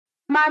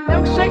My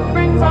milkshake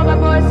brings all the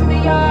boys to the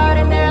yard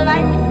and they're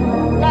like,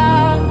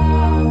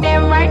 love,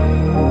 damn right,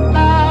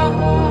 love,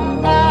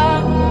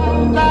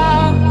 love,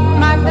 love.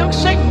 My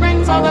milkshake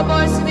brings all the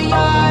boys to the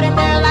yard and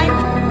they're like,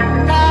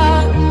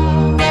 love,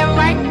 damn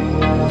right,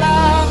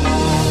 love,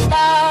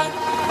 love,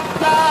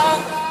 love,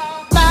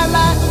 la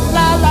la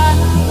la la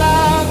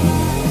love.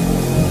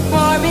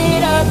 Warm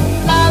it up,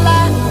 la la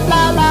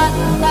la la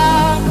la.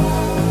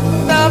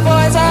 The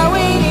boys are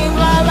waiting,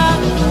 la la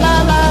la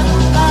la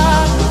la.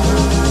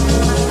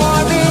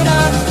 Warm it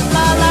up,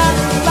 la la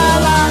la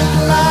la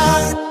la.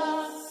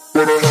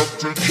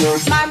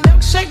 My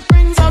milkshake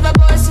brings all the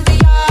boys to the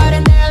yard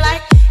and they're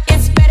like,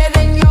 it's better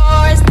than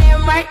yours,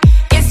 damn right.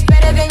 It's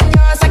better than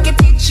yours, I can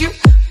teach you,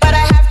 but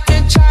I have to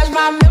charge.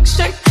 My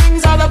milkshake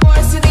brings all the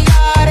boys to the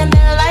yard and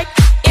they're like,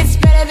 it's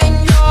better than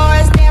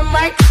yours, damn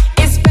right.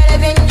 It's better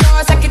than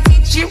yours, I can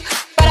teach you,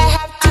 but I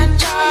have to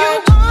charge. You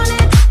want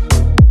it,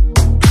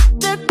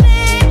 the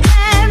thing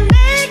that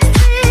makes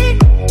me,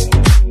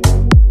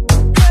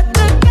 but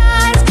the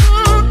guys go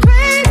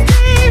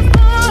crazy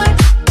for it.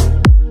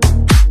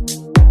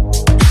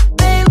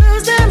 They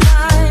lose their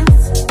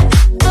minds,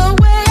 the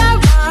way I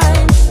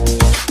rhyme.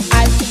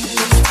 I think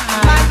it's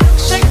time. My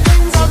milkshake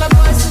brings all the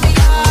boys to the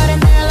yard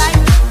and they're like,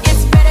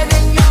 it's better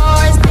than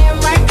yours, damn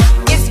right.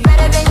 It's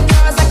better than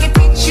yours, I can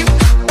teach you,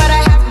 but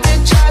I have to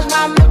charge.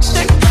 My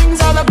milkshake brings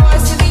all the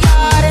boys to the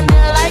yard and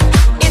they're like,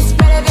 it's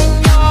better than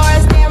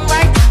yours, damn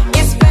right.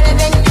 It's better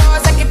than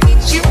yours, I can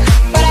teach you,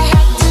 but I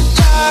have to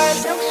charge.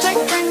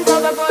 Milkshake brings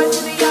all the boys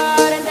to the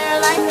yard and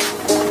they're like,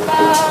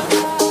 love,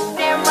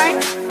 damn right,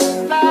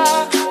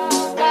 love,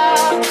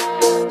 love,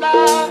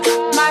 love.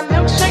 My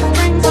milkshake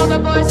brings all the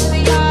boys to the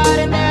yard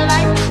and they're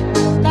like,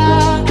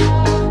 love,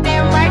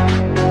 damn right,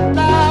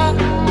 love,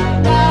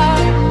 love,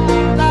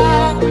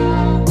 love,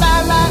 la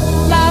la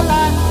la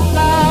la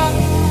love.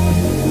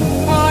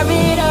 Warm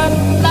it up,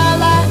 la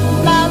la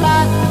la la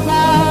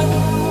la.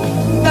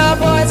 The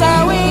boys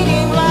are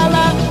waiting, la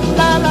la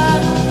la la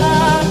la.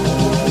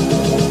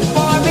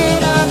 Warm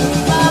it up,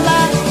 la la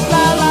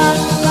la la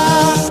la.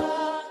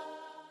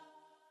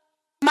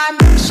 My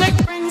milkshake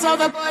brings all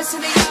the boys to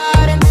the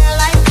yard and they're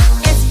like,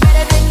 it's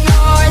better than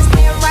yours,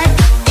 damn right.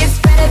 It's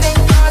better than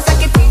yours, I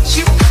can teach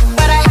you,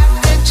 but I have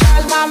to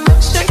charge. My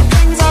milkshake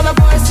brings all the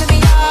boys to the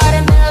yard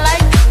and they're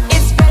like,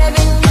 it's better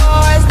than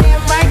yours,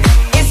 damn right.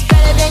 It's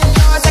better than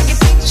yours, I can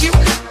teach you,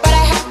 but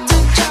I have to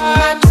charge.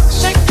 My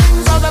milkshake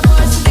brings all the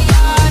boys to the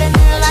yard and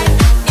they're like,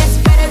 it's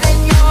better than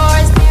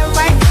yours, damn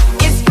right.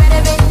 It's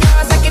better than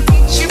yours, I can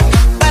teach you,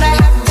 but I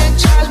have to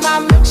charge.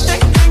 My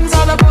milkshake brings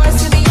all the boys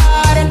to the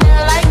yard and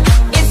they're like,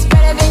 it's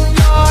better than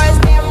yours,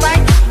 damn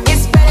right.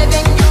 It's better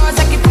than yours,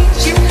 I can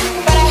teach you,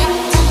 but I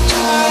have to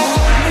charge.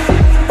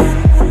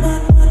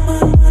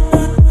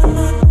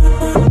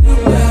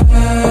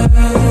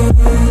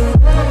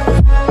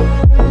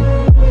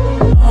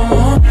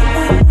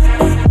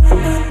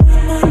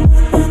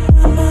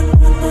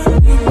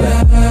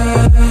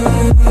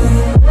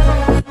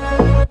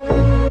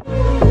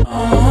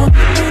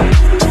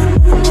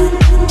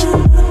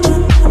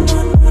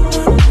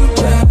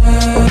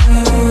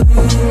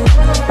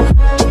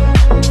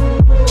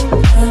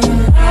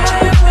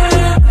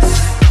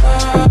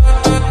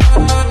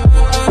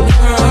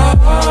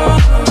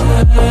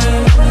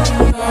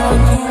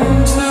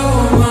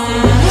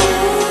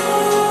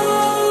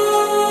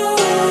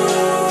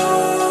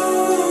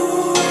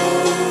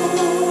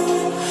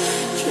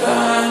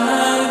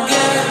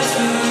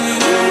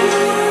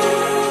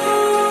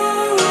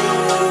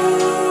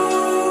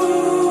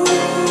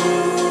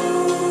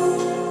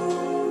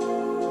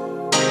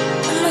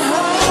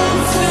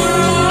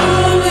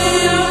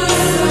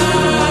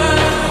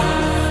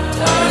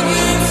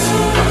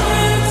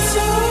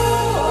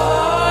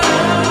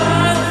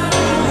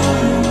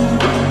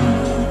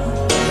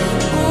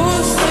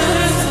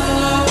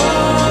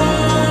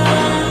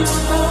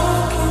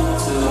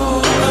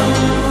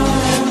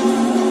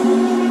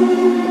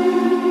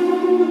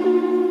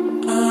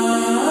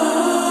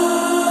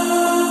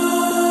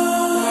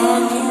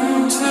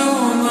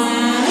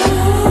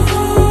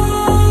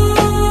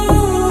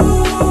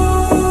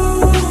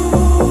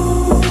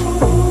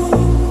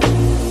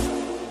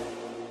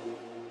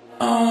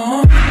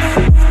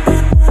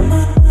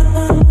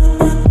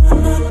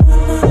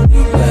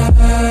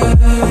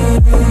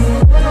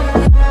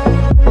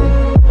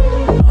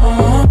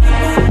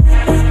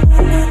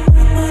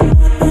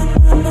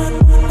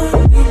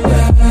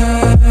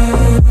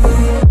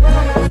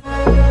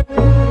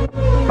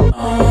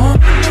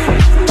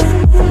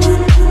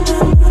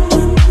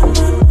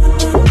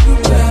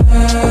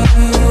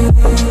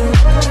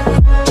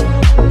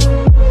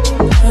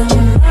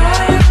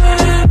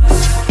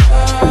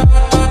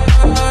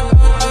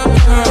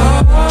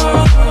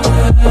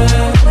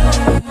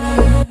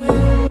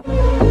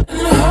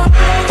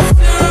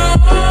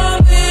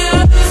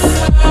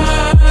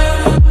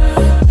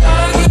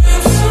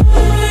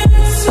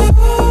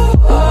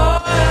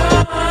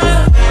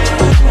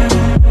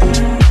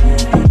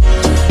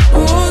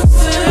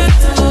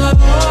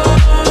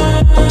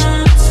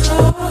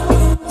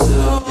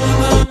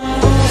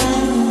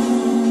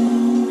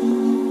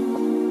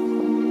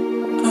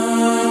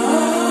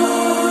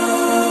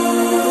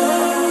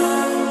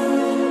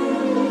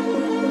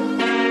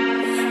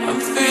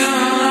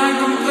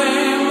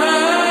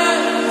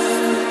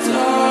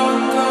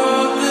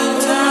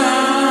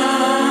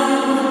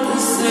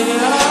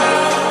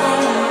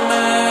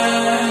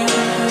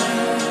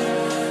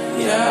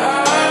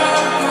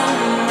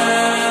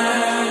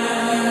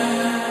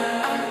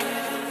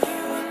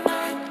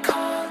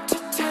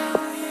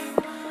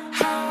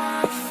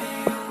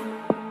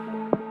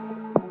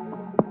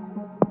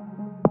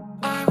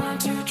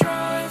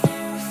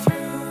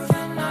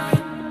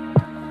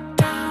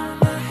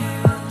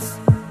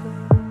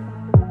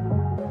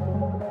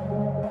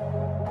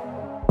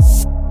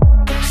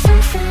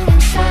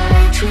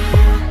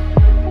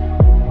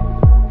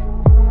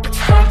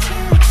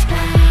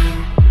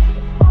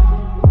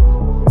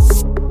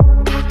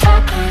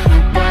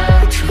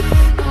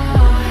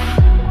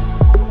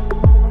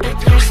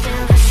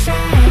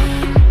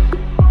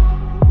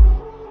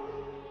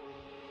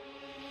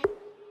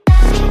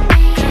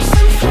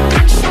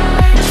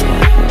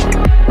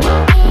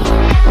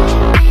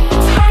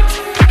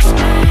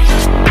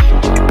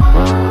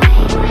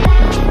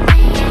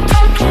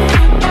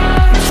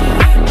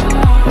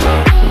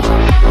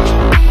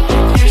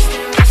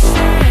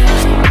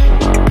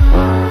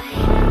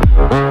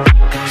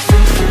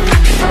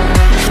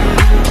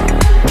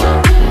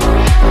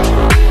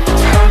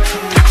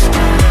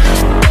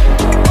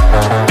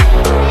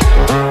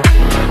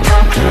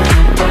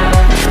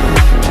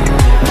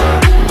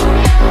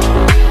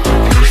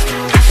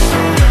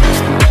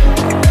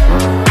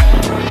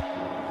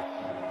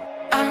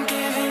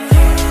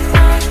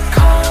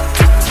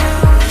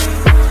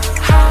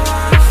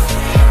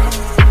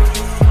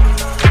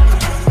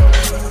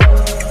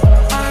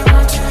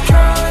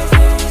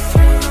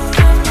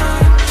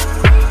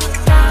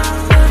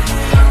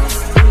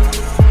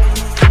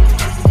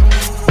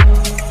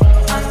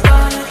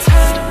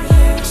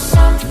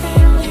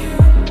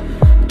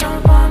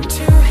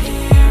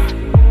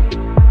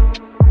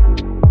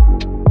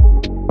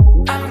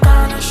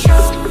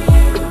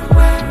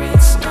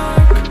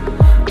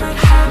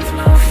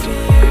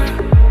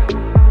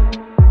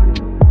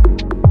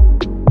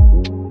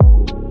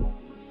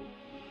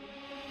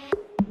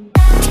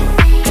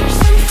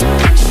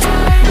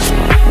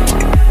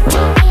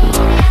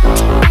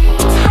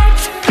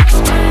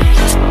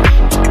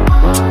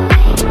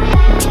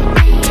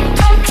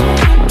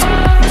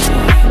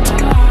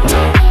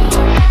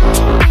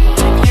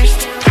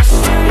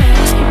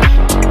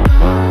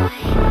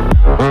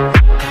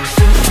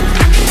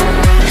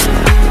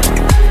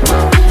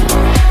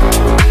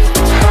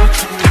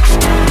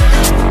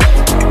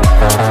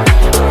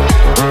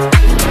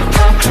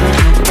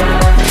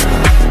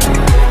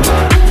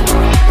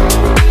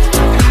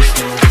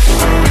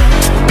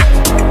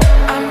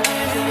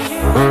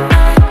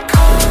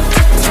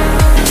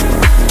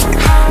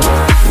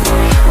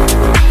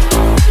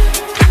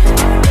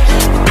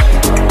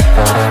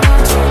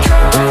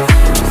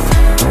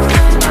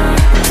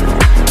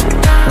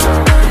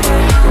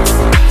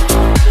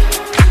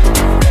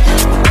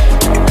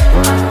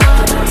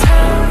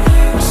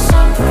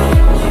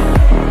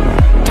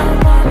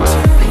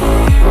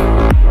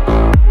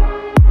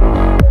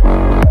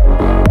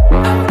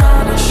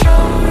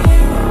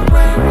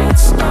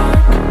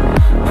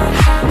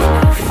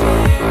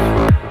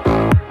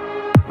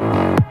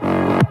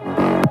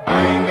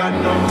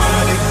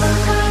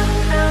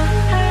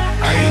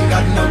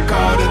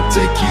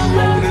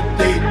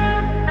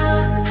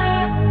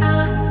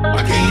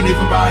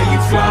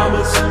 buying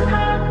flowers,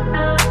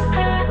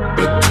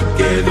 but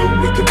together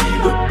we can be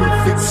the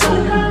perfect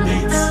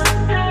soulmates.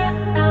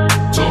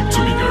 Talk to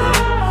me, girl.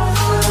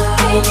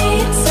 Baby,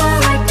 it's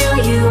alright, girl,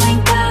 you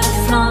ain't got a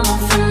flaw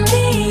for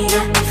me.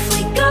 If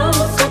we go,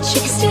 but you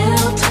can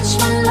still touch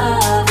my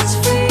love, it's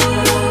free.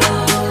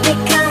 We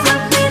can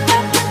work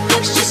without the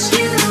fix, just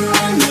you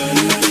and me.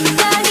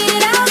 Tag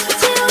it out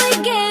till we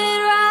get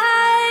it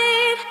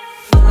right.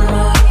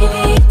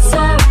 Baby, it's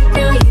alright,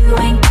 girl, you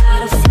ain't got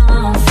a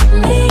flaw for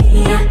me.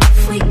 If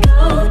we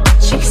go, but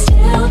you can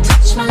still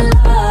touch my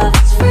love,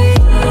 it's free.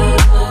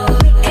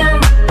 We can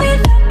work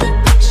without the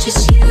fix,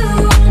 just you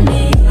and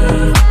me.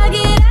 Tag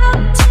it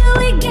out till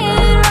we get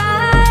it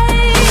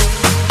right.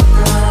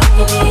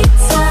 Baby,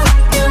 it's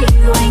alright, girl,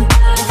 you ain't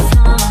got a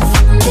flaw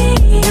for me.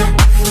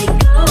 If we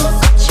go,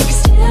 but you can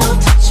still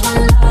touch my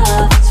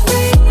love, it's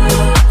free.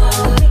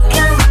 We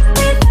can work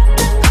without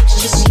the fix,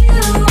 just you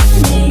and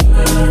me.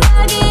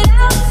 Tag it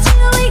out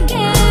till we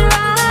get it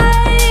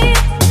right.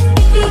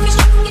 Baby, if you're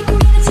strong, you can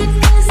get it,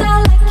 'cause I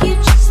like you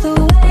just the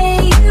way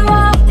you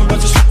are. I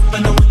just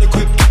and I'm really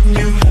quick, can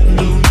you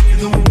handle me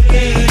the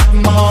way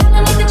I'm on? I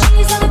like the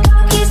cheese on the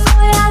car keys,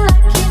 boy, I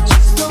like you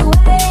just the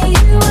way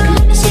you are.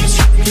 Let me see you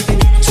strong, you can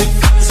get it,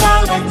 'cause I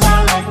like.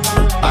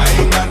 I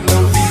ain't got no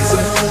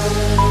visa,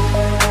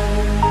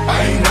 I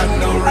ain't got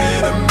no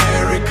red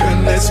American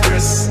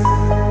Express.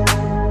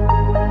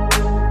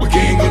 We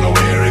ain't gonna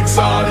wear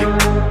exotic.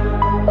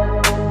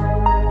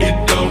 It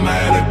don't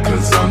matter,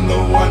 'cause I'm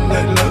the one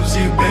that loves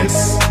you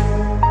best.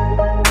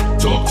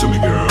 Talk to me,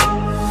 girl.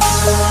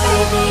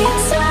 Baby,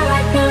 it's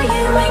alright, girl,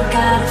 you ain't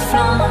got a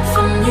flaw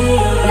for me.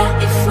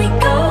 If we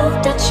go,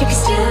 that you can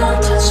still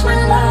touch my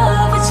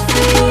love, it's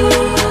free.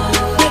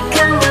 We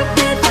can work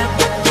without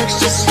the fix,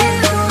 just you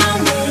and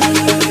me.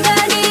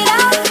 Tag it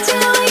out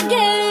till we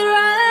get it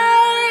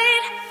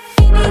right.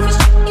 Baby, if you're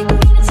strong, you can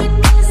get it,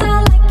 'cause I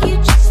like you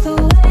just the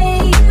way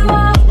you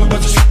are. I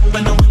just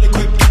and I'm really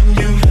quick, can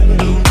you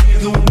handle me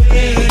the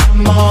way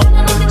I'm on?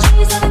 I like the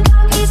cheese on the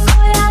car keys,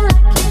 boy, I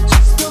like you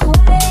just the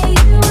way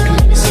you are.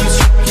 Let me see you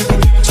strong, you can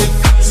get it,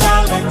 'cause I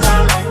like.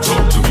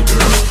 Talk to me,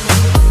 girl.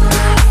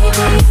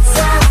 Baby, it's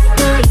alright,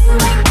 girl, you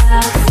ain't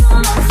got a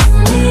flaw for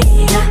me.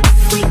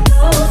 If we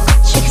go,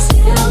 but you can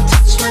still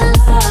touch my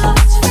love,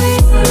 it's free.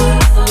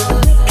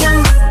 We can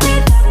work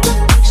without the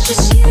fix,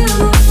 just you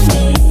and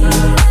me.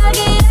 Tag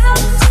it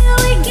out till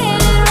we get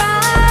it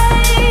right.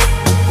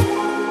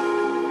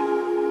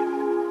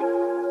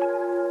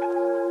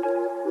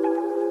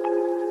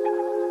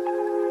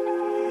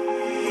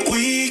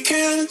 We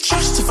can't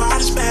justify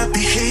this bad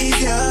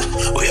behavior.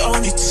 We all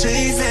need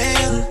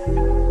saving.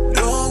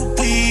 No,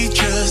 we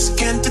just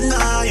can't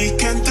deny it,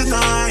 can't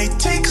deny it.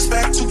 Take us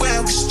back to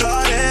where we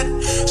started.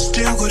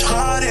 Still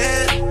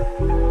good-hearted.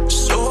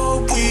 So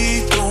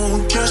we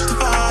don't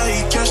justify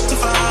it.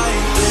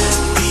 Bad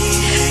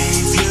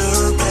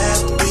behavior, bad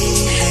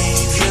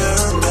behavior,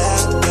 bad behavior,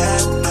 bad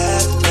behavior,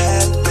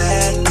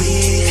 bad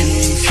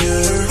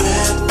behavior,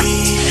 bad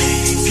behavior,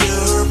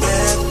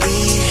 bad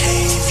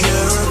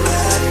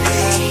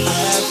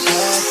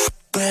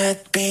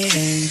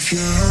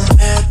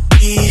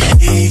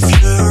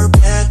behavior,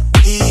 bad behavior,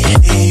 bad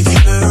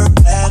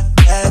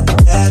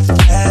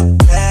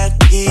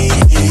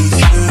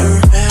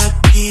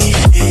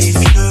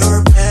behavior,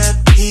 bad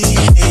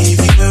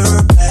behavior,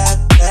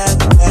 bad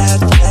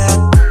behavior,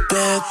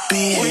 bad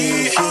behavior. We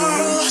are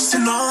lost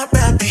in all our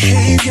bad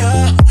behavior.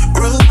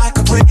 Real like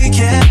a break,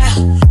 yeah.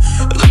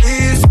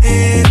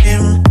 Living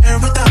in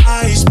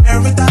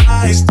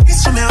paradise. Need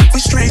some help, we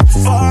straight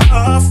far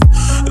off.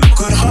 Look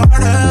good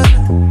harder.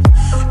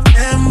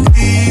 And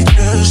we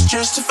just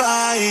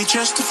justify it.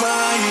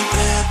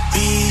 Bad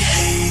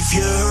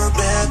behavior,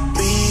 bad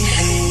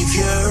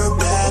behavior,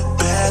 bad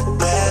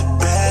behavior,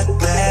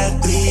 bad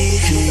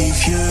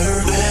behavior,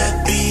 bad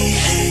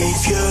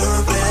behavior,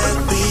 bad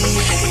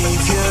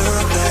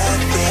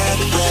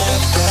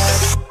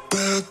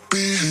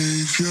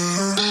behavior.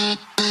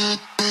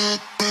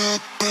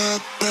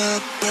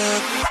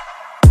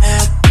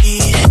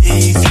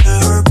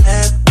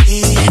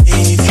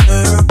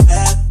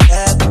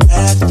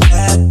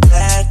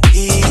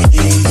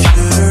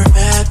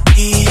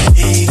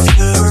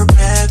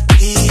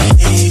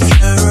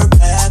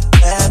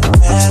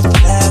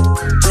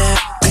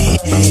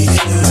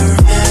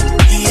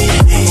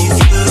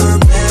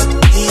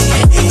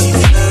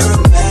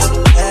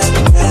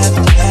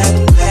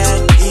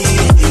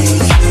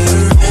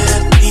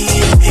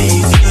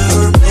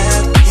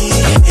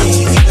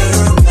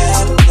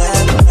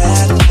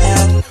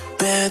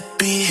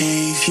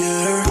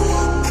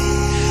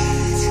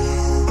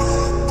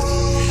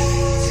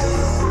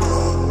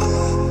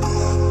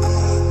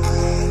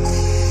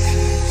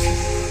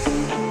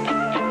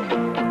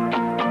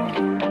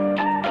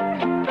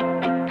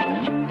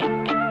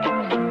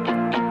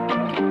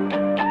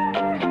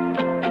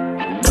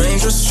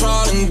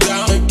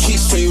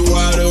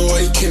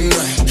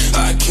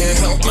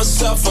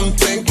 myself, I'm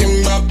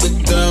thinking about the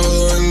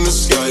devil in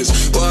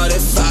disguise. What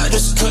if I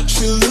just cut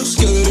you loose?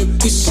 Could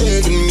it be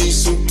saving me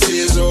some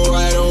tears? Oh,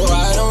 why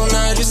don't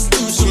I just do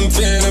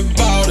something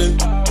about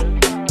it?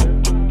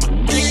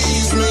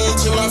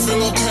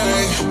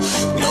 okay.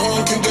 No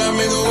one can guide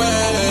me the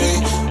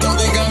way. Don't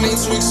think I need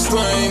to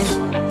explain.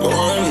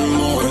 One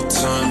more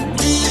time,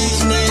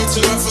 please me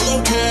till I feel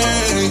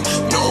okay.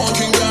 No one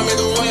can guide me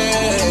the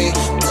way.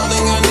 Don't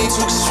think I need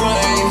to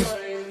explain.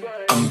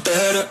 I'm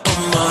better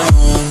on my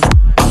own.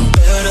 I'm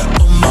better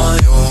on my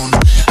own.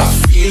 I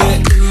feel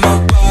it in my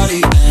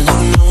body and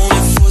I've known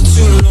it for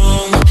too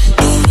long.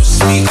 Don't miss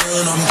me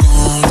when I'm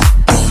gone.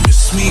 Don't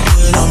miss me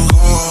when I'm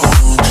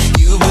gone.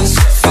 You've been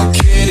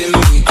suffocating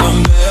me. I'm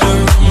better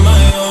on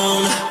my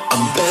own.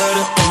 I'm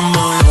better on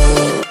my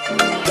own.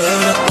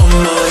 Better on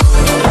my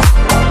own.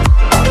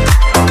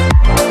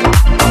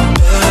 I'm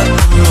better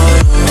on my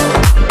own.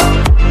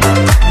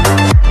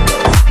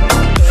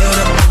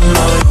 Better on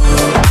my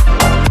own.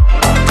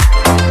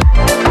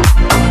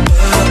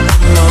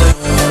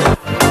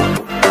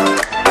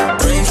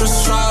 Rain just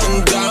falling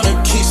down, it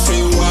keeps me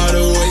wide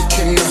awake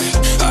at night.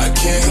 I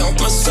can't help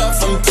myself,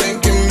 I'm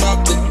thinking about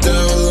the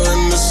devil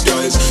in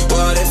disguise.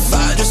 What if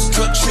I just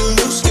cut you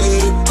loose?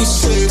 Could it be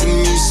saving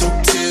me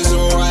some tears?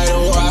 Oh, why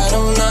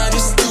don't I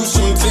just do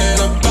something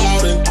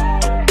about it?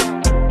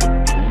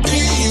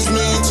 Ease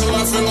me till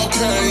I feel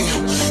okay.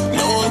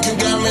 No one can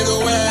guide me the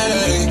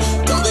way.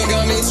 Don't think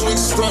I need to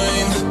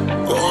explain.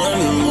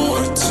 One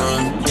more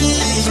time.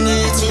 Ease me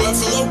till I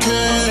feel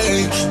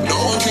okay. No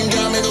one can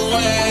guide me the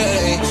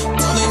way.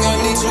 Don't think I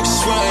need to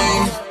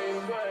explain.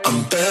 I'm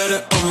better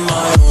on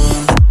my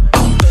own.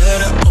 I'm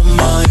better on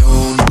my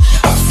own.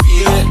 I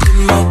feel it in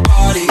my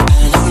body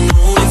and I've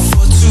known it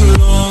for too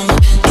long.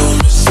 Don't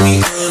miss me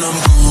when I'm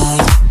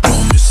gone.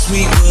 Don't miss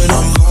me when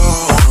I'm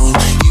gone.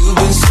 You've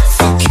been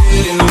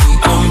suffocating me.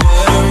 I'm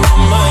better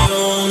on my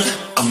own.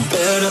 I'm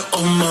better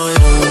on my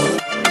own.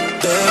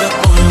 Better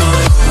on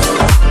my own.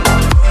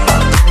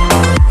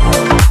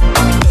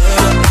 I'm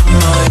better on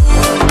my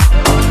own.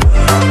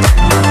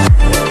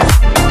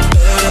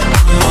 Better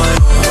on my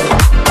own.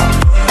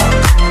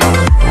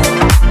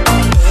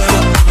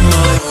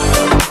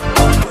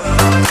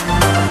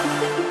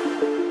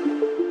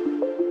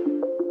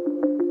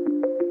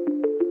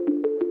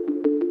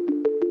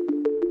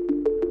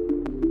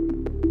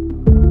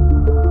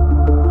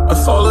 I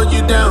followed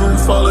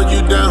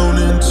you down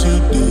into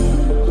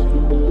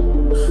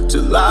deep,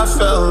 till I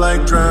felt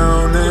like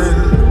drowning.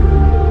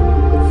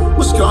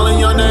 Was calling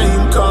your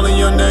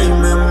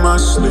name in my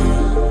sleep.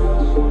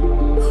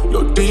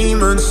 Your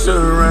demons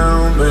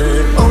surround me.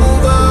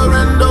 Over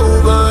and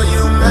over,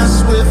 you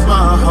mess with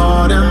my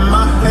heart and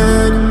my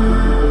head.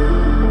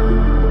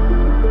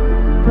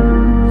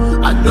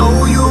 I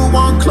know you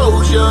want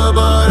closure,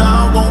 but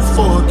I won't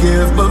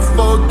forgive, but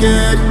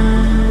forget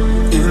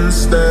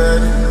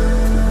instead.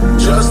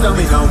 Just tell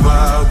me now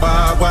why?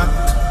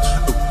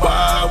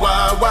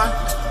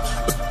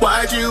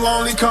 Why'd you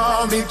only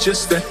call me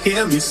just to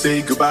hear me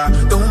say goodbye?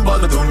 Don't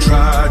bother, don't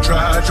try to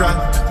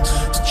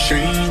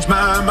change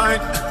my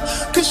mind.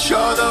 Cause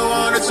you're the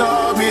one that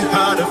taught me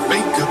how to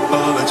fake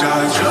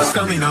apologize. Just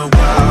tell me now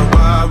why?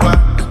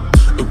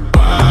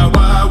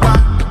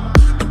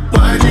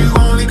 Why'd you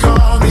only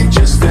call me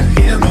just to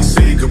hear me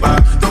say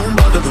goodbye? Don't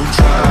bother, don't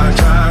try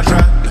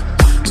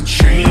to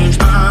change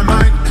my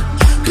mind.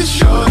 Cause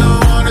you're the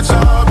one that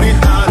taught me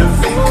how to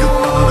fake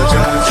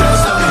apologize.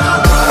 Just tell me now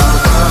why?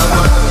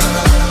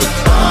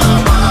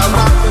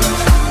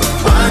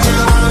 Why'd you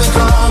only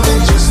call me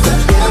just to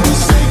hear me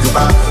say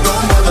goodbye?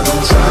 Don't bother,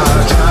 don't try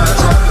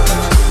to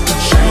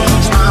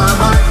change my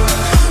mind.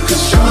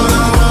 Cause you're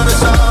the one that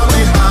taught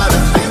me how to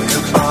fake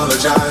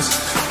apologize.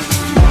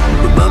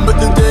 Remember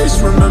the days,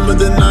 remember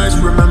the nights,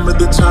 remember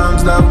the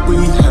times that we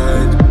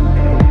had.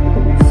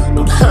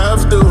 Don't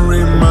have to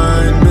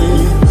remind me.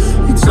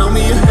 You tell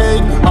me you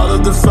hate all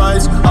of the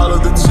fights, all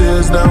of the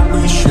tears that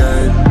we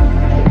shed.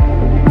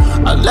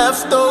 I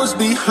left those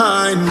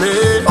behind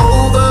me.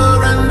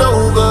 Over and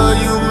over,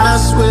 you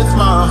mess with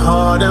my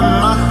heart and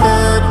my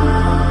head.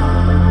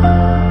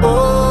 Oh,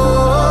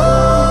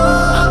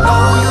 I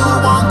know you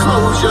want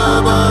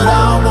closure, but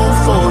I won't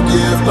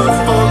forgive, but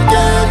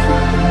forget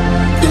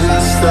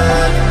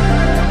instead.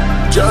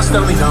 Just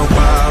tell me now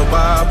why?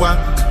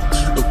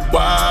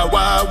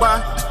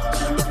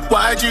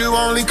 Why'd you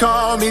only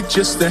call me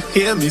just to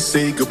hear me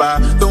say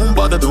goodbye? Don't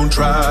bother, don't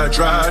try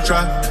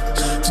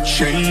to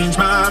change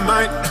my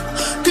mind.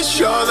 Cause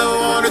you're the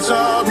one that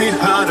taught me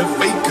how to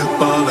fake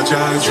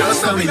apologize.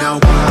 Just tell me now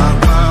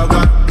why?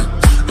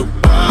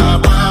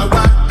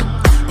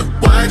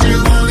 Why'd you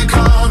only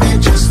call me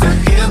just to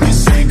hear me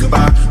say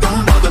goodbye?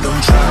 Don't bother,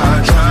 don't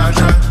try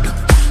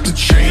to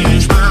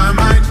change my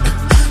mind.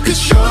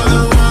 Cause you're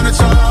the one that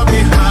taught me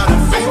how to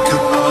fake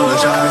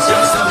apologize.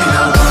 Just tell me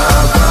now why?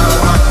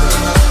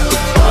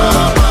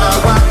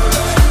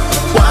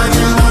 Why'd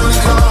you only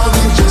call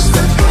me just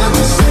to hear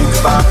me say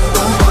goodbye?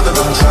 Don't bother,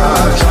 don't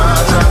try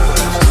to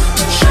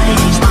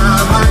change my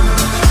mind.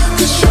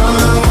 Cause you're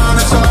the one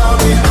that taught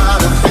me how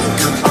to think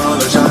about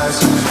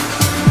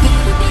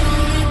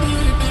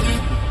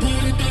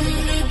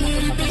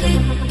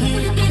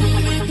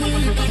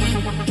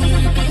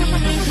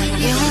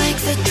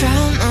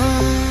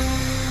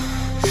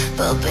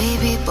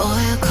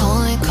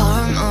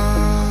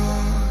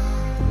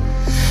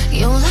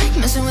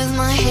messing with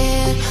my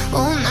head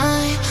all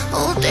night,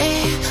 all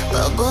day,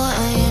 but boy,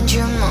 I ain't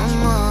your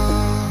mama.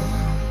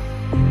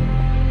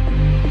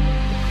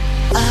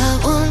 I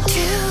won't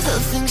do the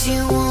things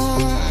you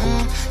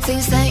want,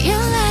 things that you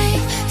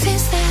like,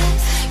 things that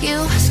you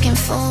asking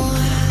for.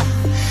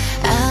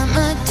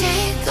 I'ma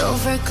take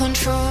over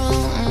control,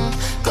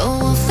 go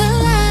off the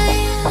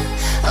line,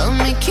 I'll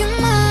make you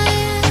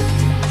mine.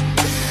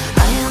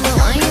 I am the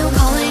one you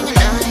calling at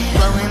night,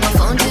 blowing my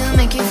phone to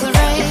make you feel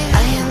right.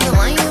 I am the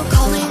one you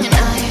calling at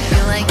night,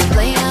 you like to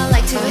play, I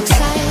like to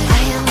excite.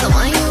 I am the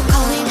one you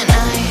calling at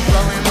night,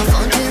 blowing my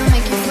phone to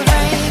make you feel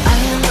right. I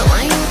am the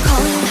one you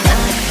calling at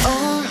night,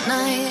 all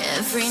night,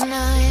 every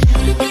night.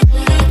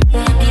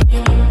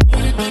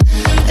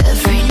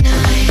 Every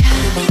night.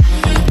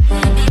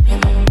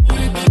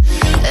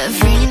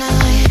 Every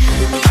night.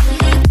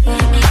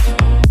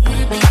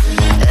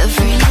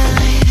 Every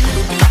night.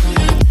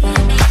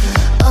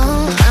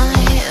 All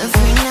night,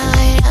 every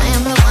night. I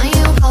am the one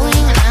you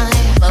calling at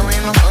night,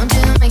 blowing my phone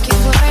to make you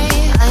feel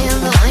right. I am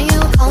the one you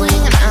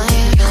calling at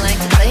night, you like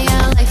to play, I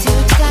like to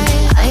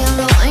excite. I am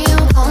the one you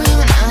calling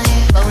at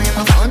night, blowing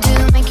my phone to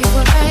make you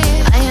feel right.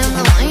 I am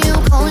the one you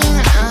calling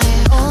at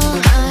night, all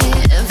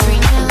night, every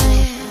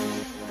night.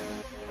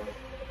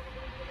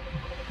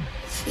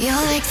 You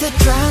like the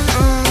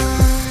drama,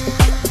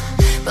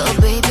 but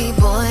baby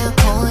boy, I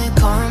call it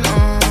karma.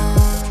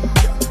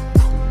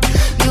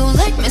 You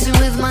like messing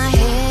with my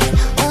head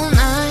all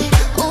night,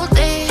 all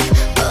day,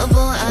 but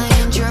boy, I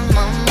ain't your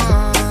mama.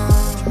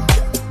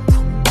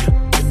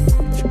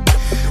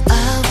 I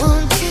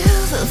won't do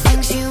the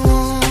things you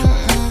want,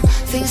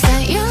 things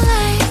that you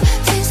like,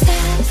 things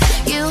that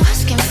you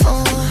asking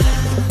for.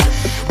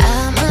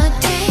 I'ma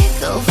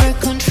take over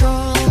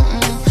control,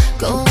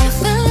 go off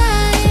the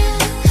line,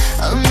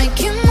 I'll make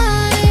you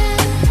mine.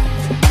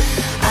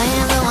 I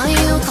am the one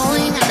you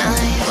calling at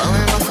night,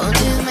 blowing my phone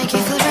to make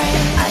you feel right.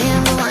 I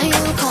am the one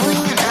you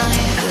calling at night,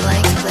 you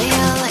like to play, I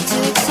like to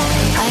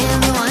excite. I am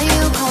the one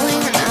you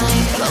calling at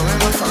night, blowing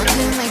my phone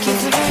to make you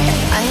feel right.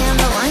 I am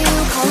the one you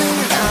calling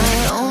at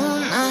night, all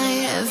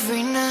night,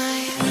 every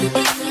night.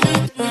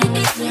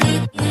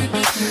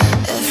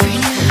 Every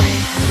night.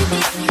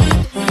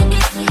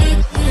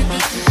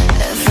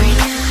 Every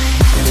night.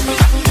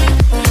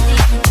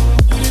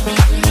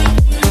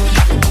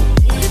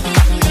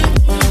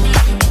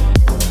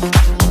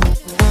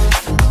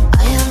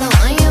 I am the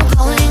one you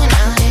calling at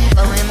night,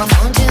 blowing my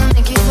phone to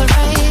make you feel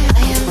right.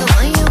 I am the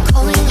one you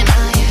calling at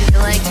night, you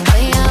like to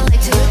play, I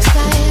like to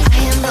excite. I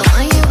am the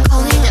one you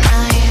calling at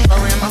night,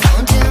 blowing my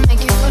phone to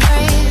make you feel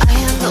right. I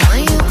am the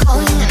one you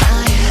calling at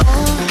night,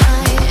 all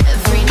night,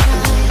 every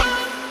night.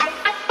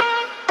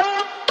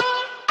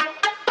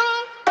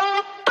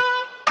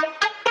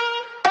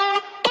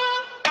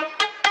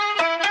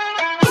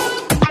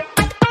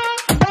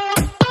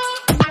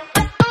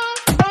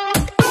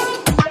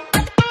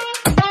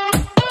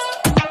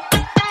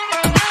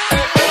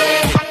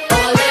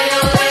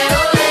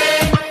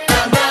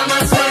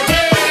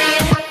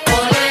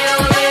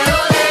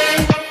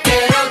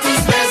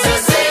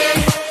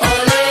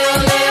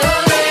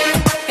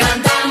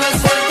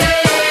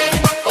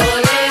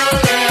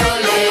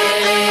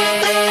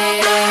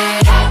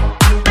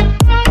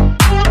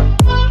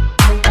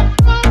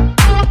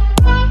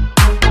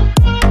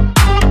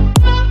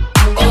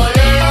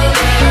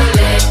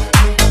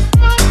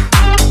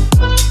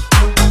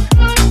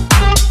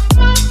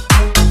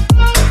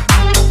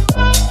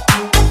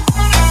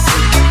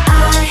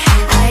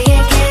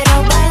 Ayer quiero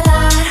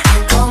bailar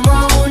como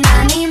un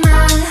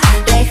animal,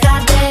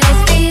 dejar de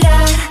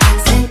respirar,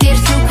 sentir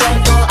su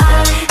cuerpo.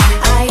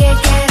 Ayer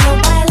quiero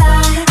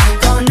bailar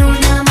con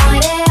una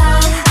marea,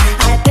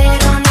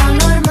 pero no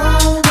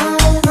normal.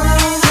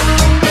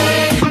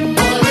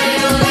 Ole,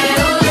 ole,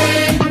 ole,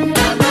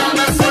 canta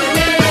más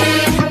fuerte.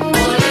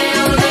 Ole,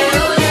 ole,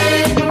 ole,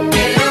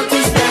 quiero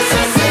tus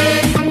besos.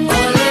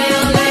 Ole,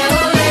 ole,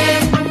 ole,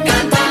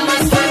 canta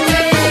más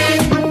fuerte.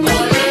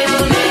 Ole,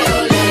 ole,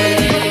 ole.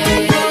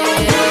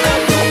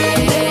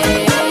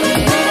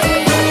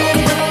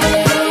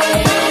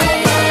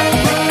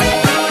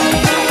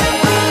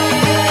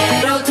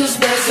 Quiero tus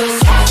besos.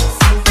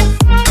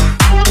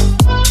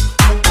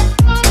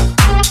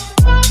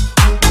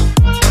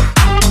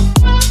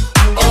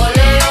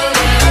 Ole,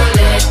 ole,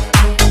 ole.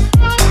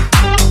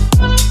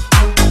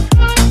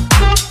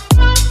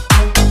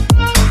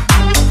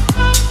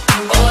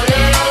 Ole,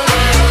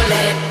 ole,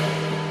 ole.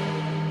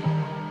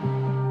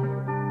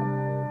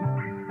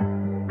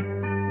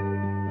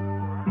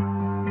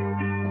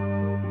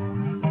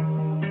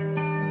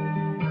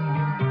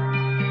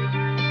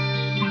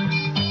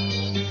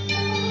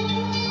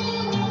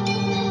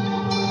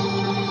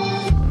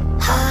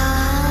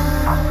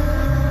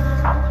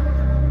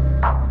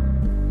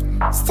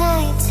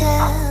 Stay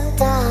till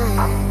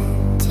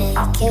dawn.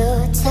 Take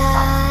your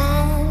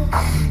time.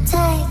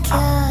 Take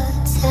your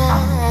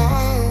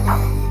time.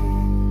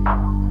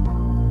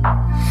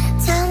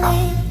 Tell me,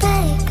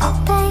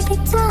 baby,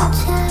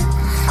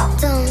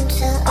 don't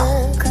you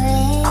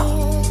agree?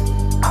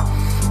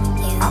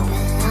 You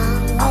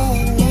belong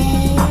with me.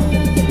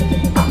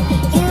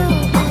 You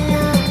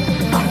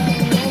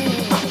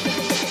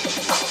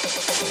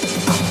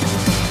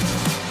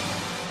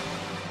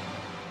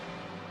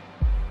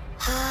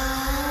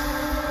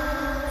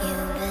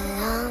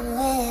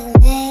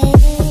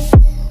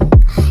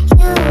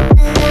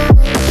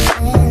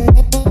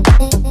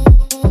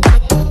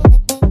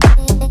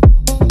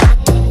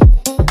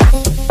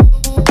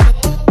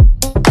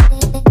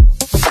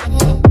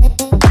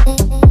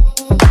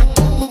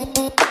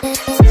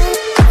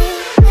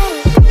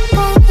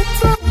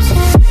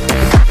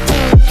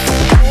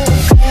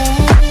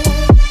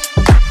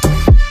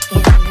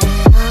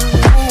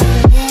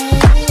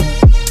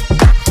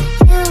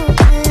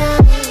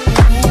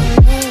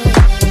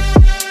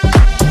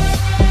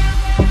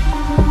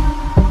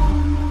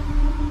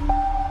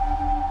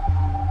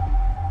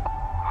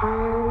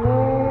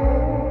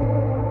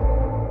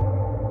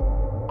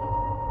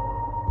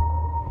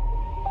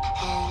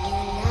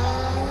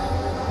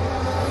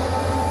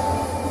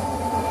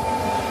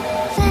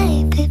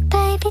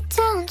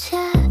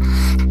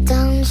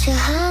want you,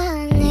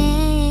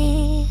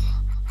 honey.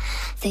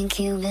 Think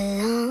you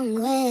belong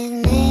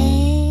with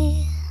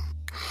me.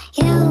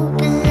 You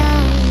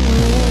belong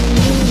with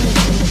me.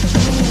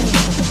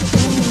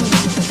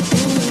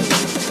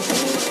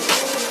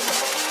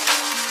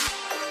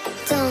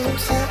 Don't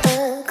you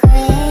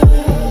agree?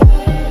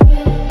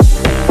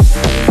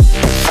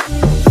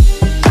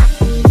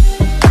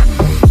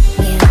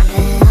 You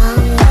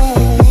belong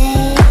with me.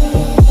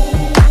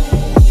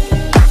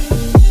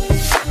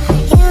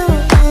 You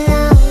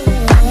belong with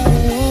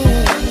me.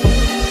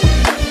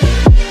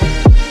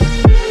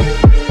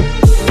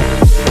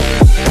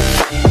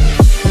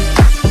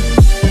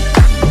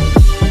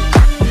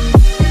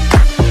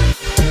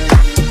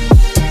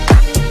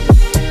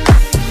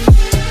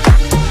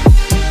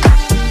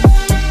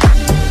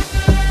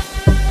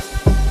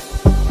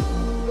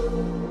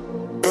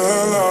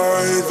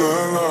 Alive,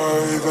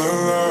 alive,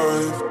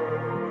 alive.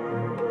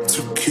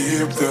 To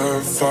keep the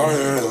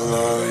fire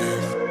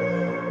alive.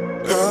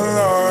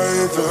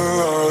 Alive,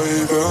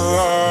 alive,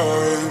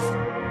 alive.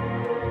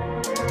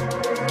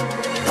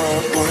 I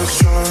was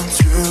trying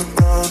to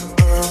run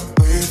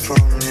away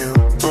from you,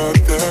 but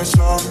there's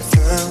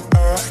something I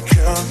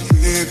can't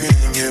leave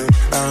in you.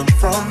 And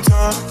from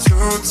time to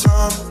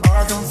time I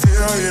can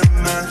feel you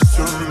next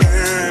to me,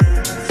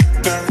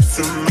 next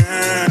to me.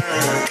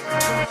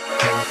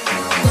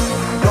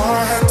 My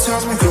head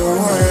tells me go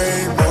away,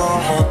 my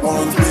heart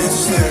wants me to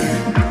stay.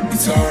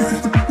 It's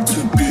hard to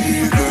be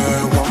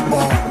there one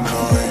more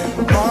night.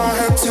 My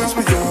head tells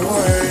me go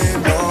away,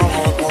 my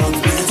heart wants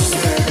me to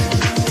stay.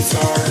 It's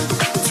hard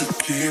to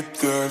keep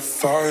the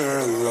fire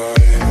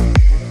alive.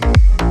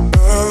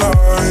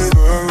 Alive,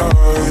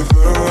 alive,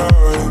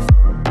 alive.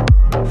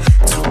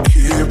 To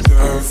keep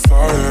the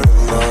fire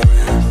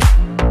alive.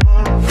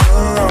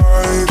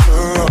 Alive,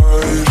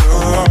 alive,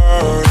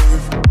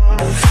 alive.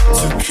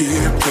 To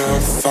keep the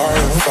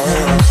fire,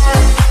 fire.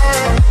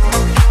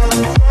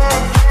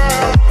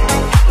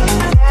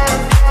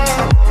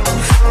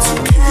 To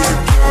keep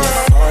the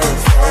fire,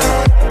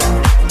 fire.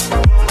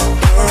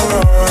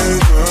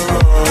 Alive,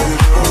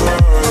 alive,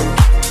 alive.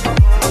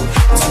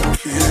 To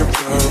keep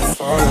the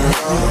fire.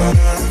 I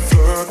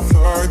never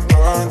thought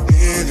I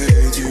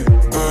needed you,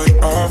 but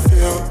I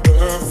feel the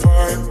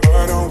vibe I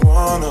don't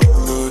wanna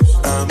lose.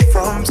 And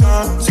from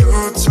time to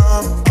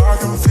time I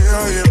can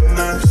feel you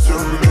next to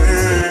me,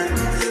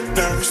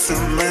 next to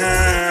me.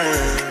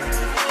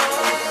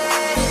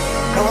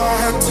 My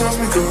head tells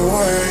me go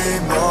away,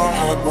 my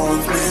heart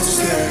wants me to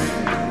stay.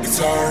 It's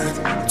hard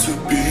to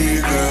be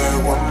there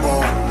one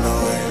more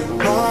night.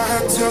 My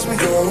head tells me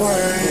go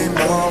away,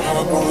 my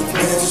heart wants me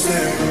to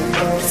stay.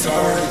 It's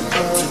hard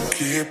to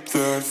keep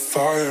the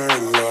fire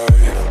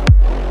alive.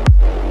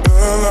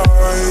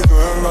 Alive,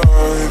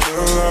 alive,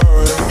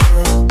 alive.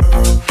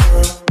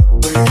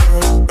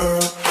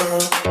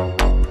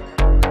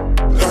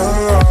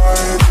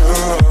 Alive,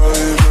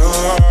 alive,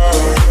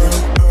 alive.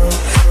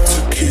 To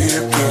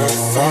keep the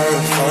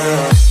fire,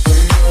 fire.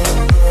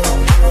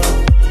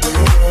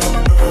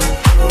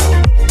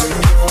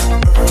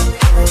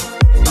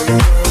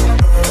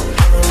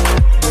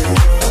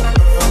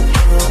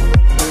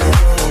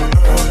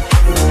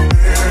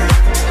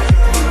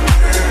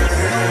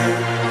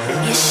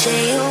 You say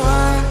you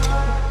want,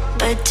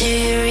 but do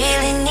you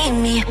really need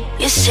me?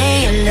 You say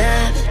you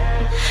love,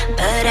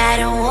 but I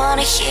don't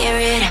wanna hear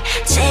it.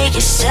 Take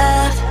your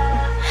stuff,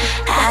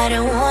 I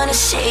don't wanna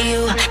see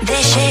you.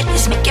 This shit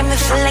is making me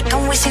feel like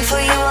I'm wasting for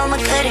you all my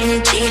good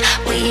energy.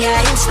 We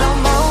are in slow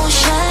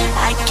motion,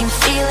 I can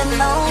feel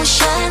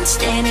emotion.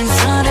 Stand in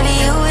front of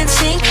you and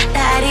sing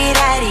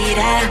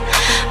da-di-da-di-da.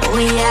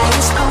 We are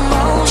in slow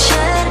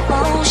motion,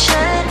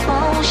 motion,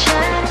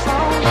 motion,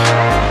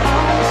 motion.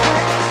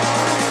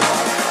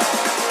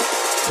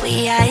 We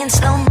are in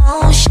slow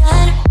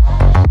motion.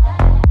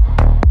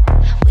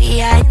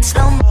 We are in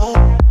slow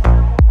motion.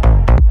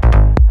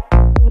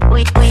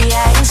 We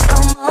are in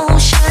slow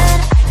motion.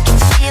 I can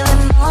feel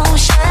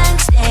emotion.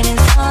 Stand in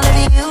front of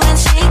you and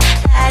sing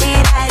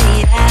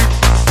da-di-da-di-da.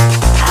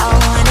 I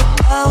wanna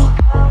go,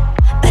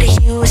 but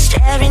you were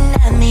staring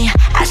at me.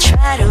 I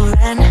try to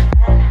run,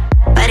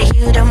 but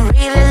you don't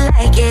really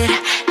like it.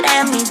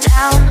 Let me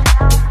down.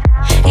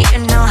 You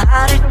know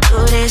how to do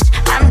this.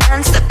 I'm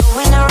done stuck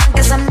going around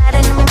 'cause I'm not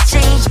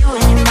imitating you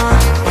anymore.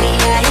 We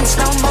are in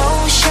slow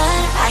motion.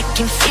 I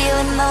can feel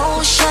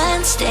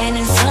emotion. Stand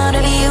in front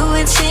of you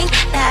and sing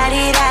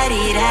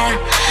da-di-da-di-da.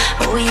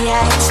 We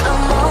are in slow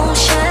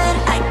motion.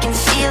 I can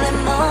feel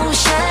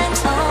emotion.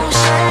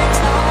 Motion,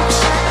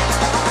 motion.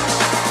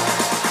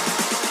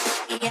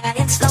 We are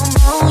in slow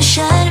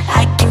motion.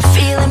 I can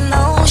feel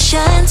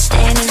emotion.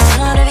 Stand in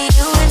front of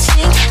you and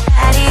sing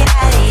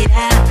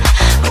da-di-da-di-da.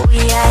 We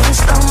are in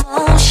slow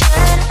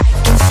motion. I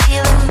can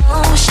feel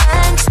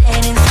emotion.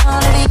 Stand in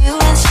front of you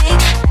and sing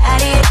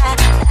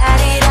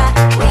da-di-da-da-di-da.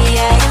 We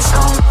are in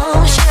slow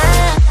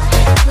motion.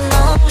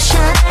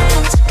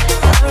 Emotions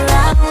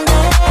around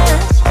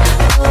us.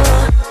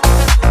 Ooh.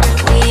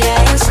 We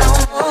are in slow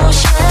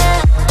motion.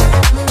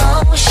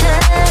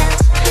 Emotions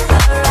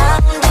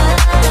around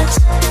us.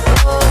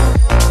 Ooh.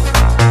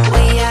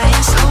 We are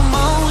in slow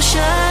motion.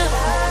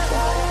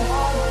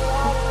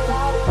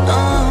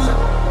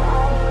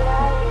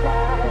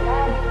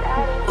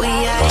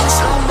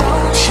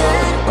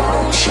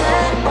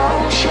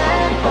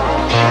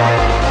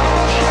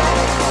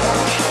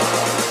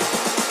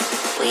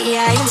 We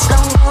are in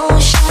slow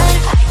motion.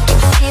 I can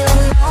feel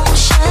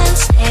emotion.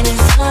 Stand in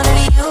front of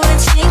you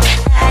and sing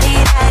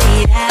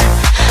da-dee-da-dee-da.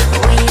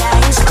 We are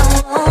in slow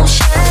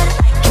motion.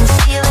 I can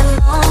feel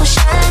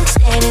emotion.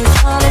 Stand in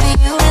front of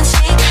you and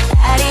sing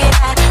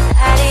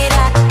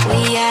da-dee-da-da-dee-da. We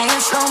are in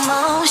slow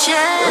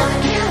motion.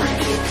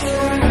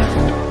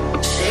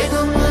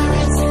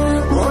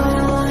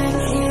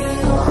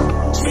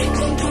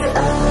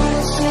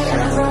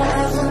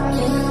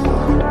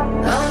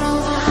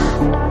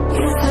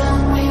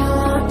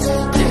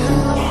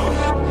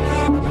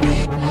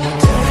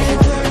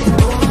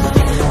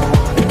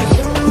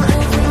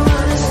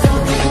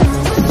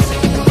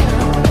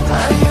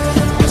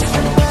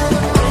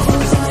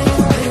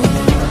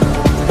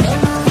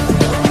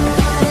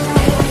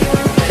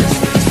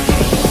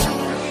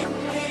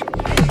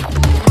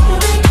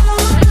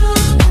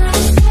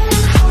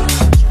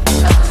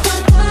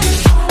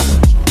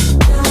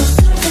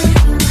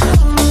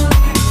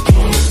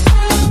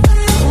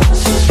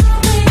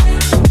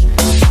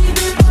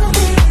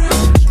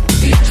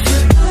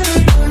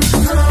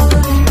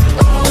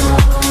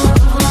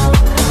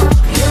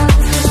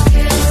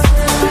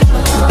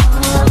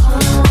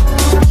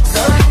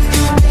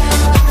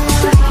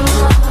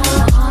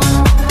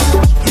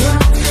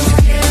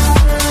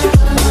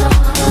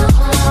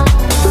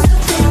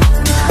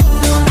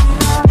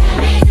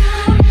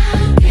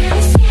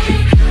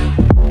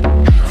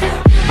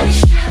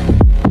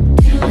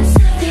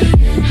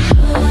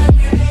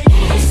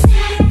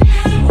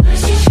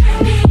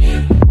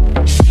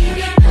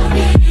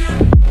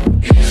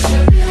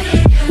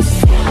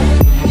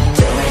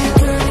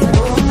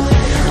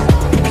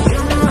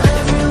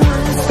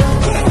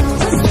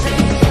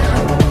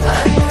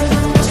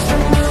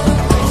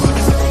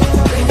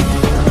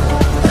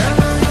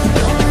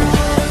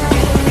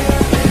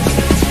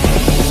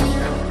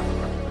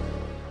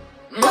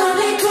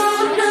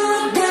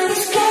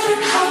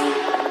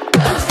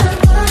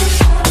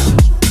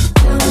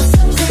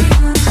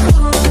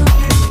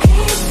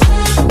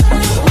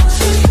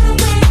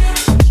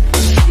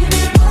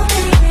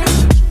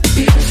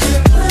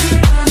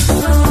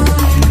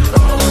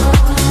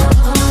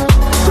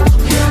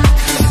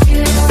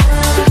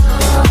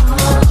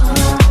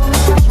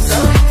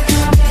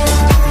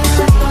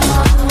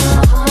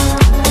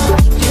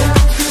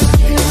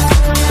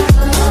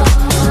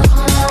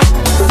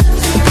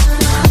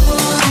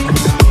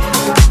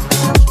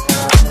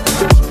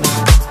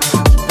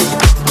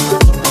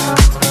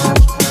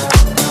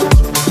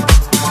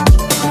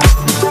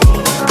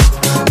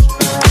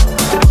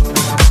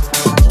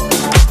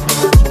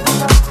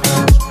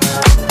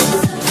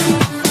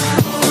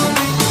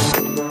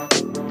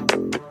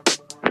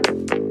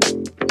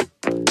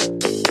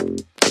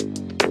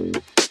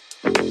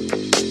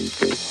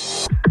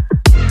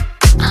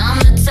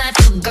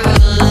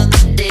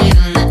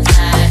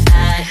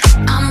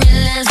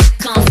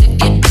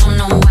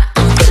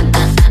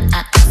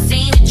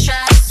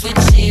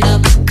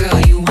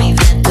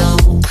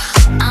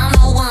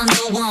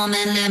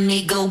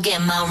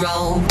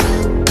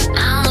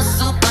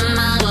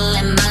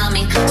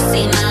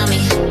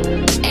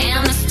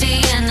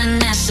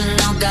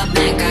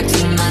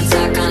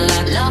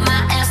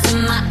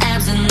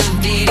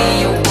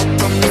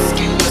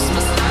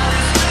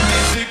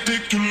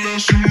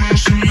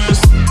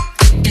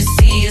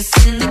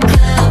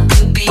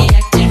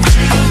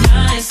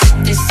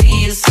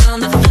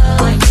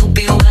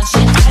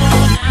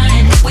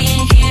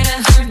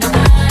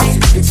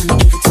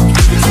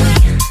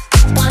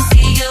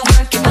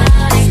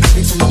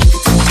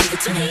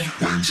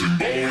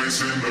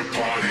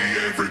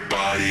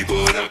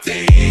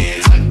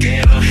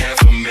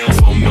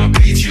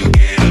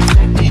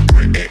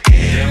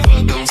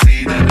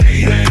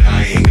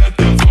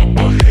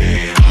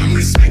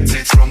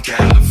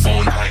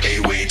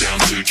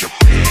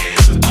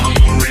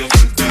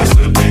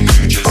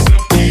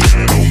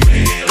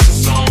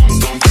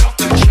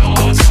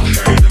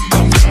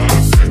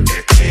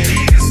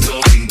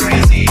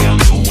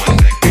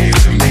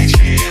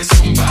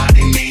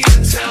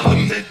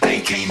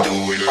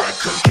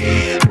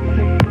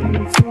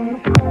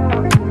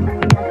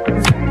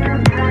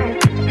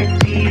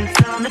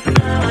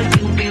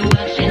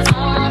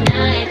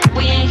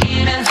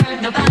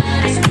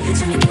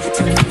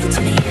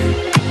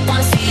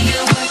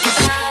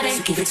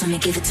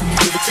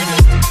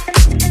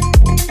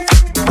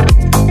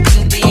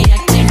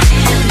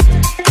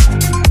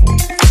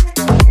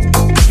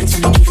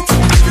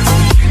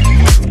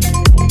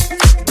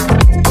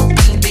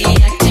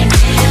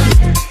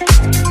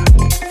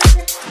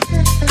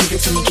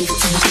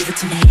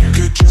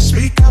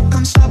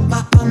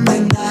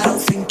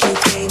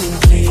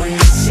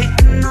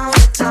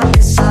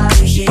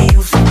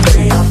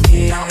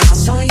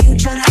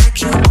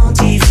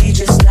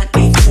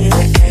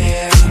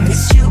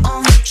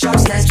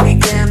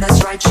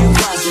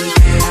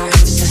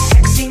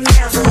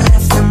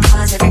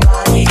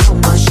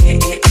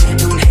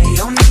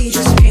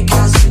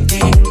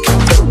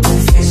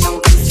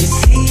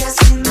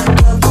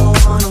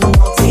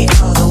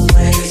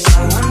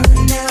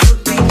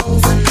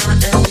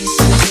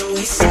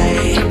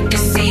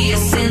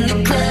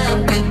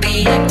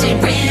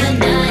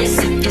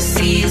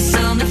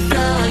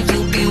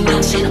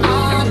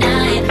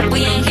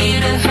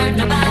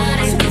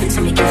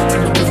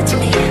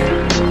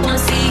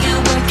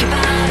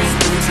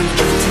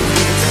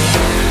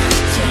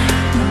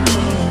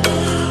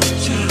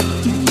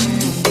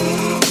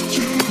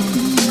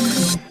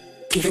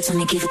 it to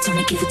me, give it to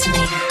me, give it to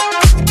me.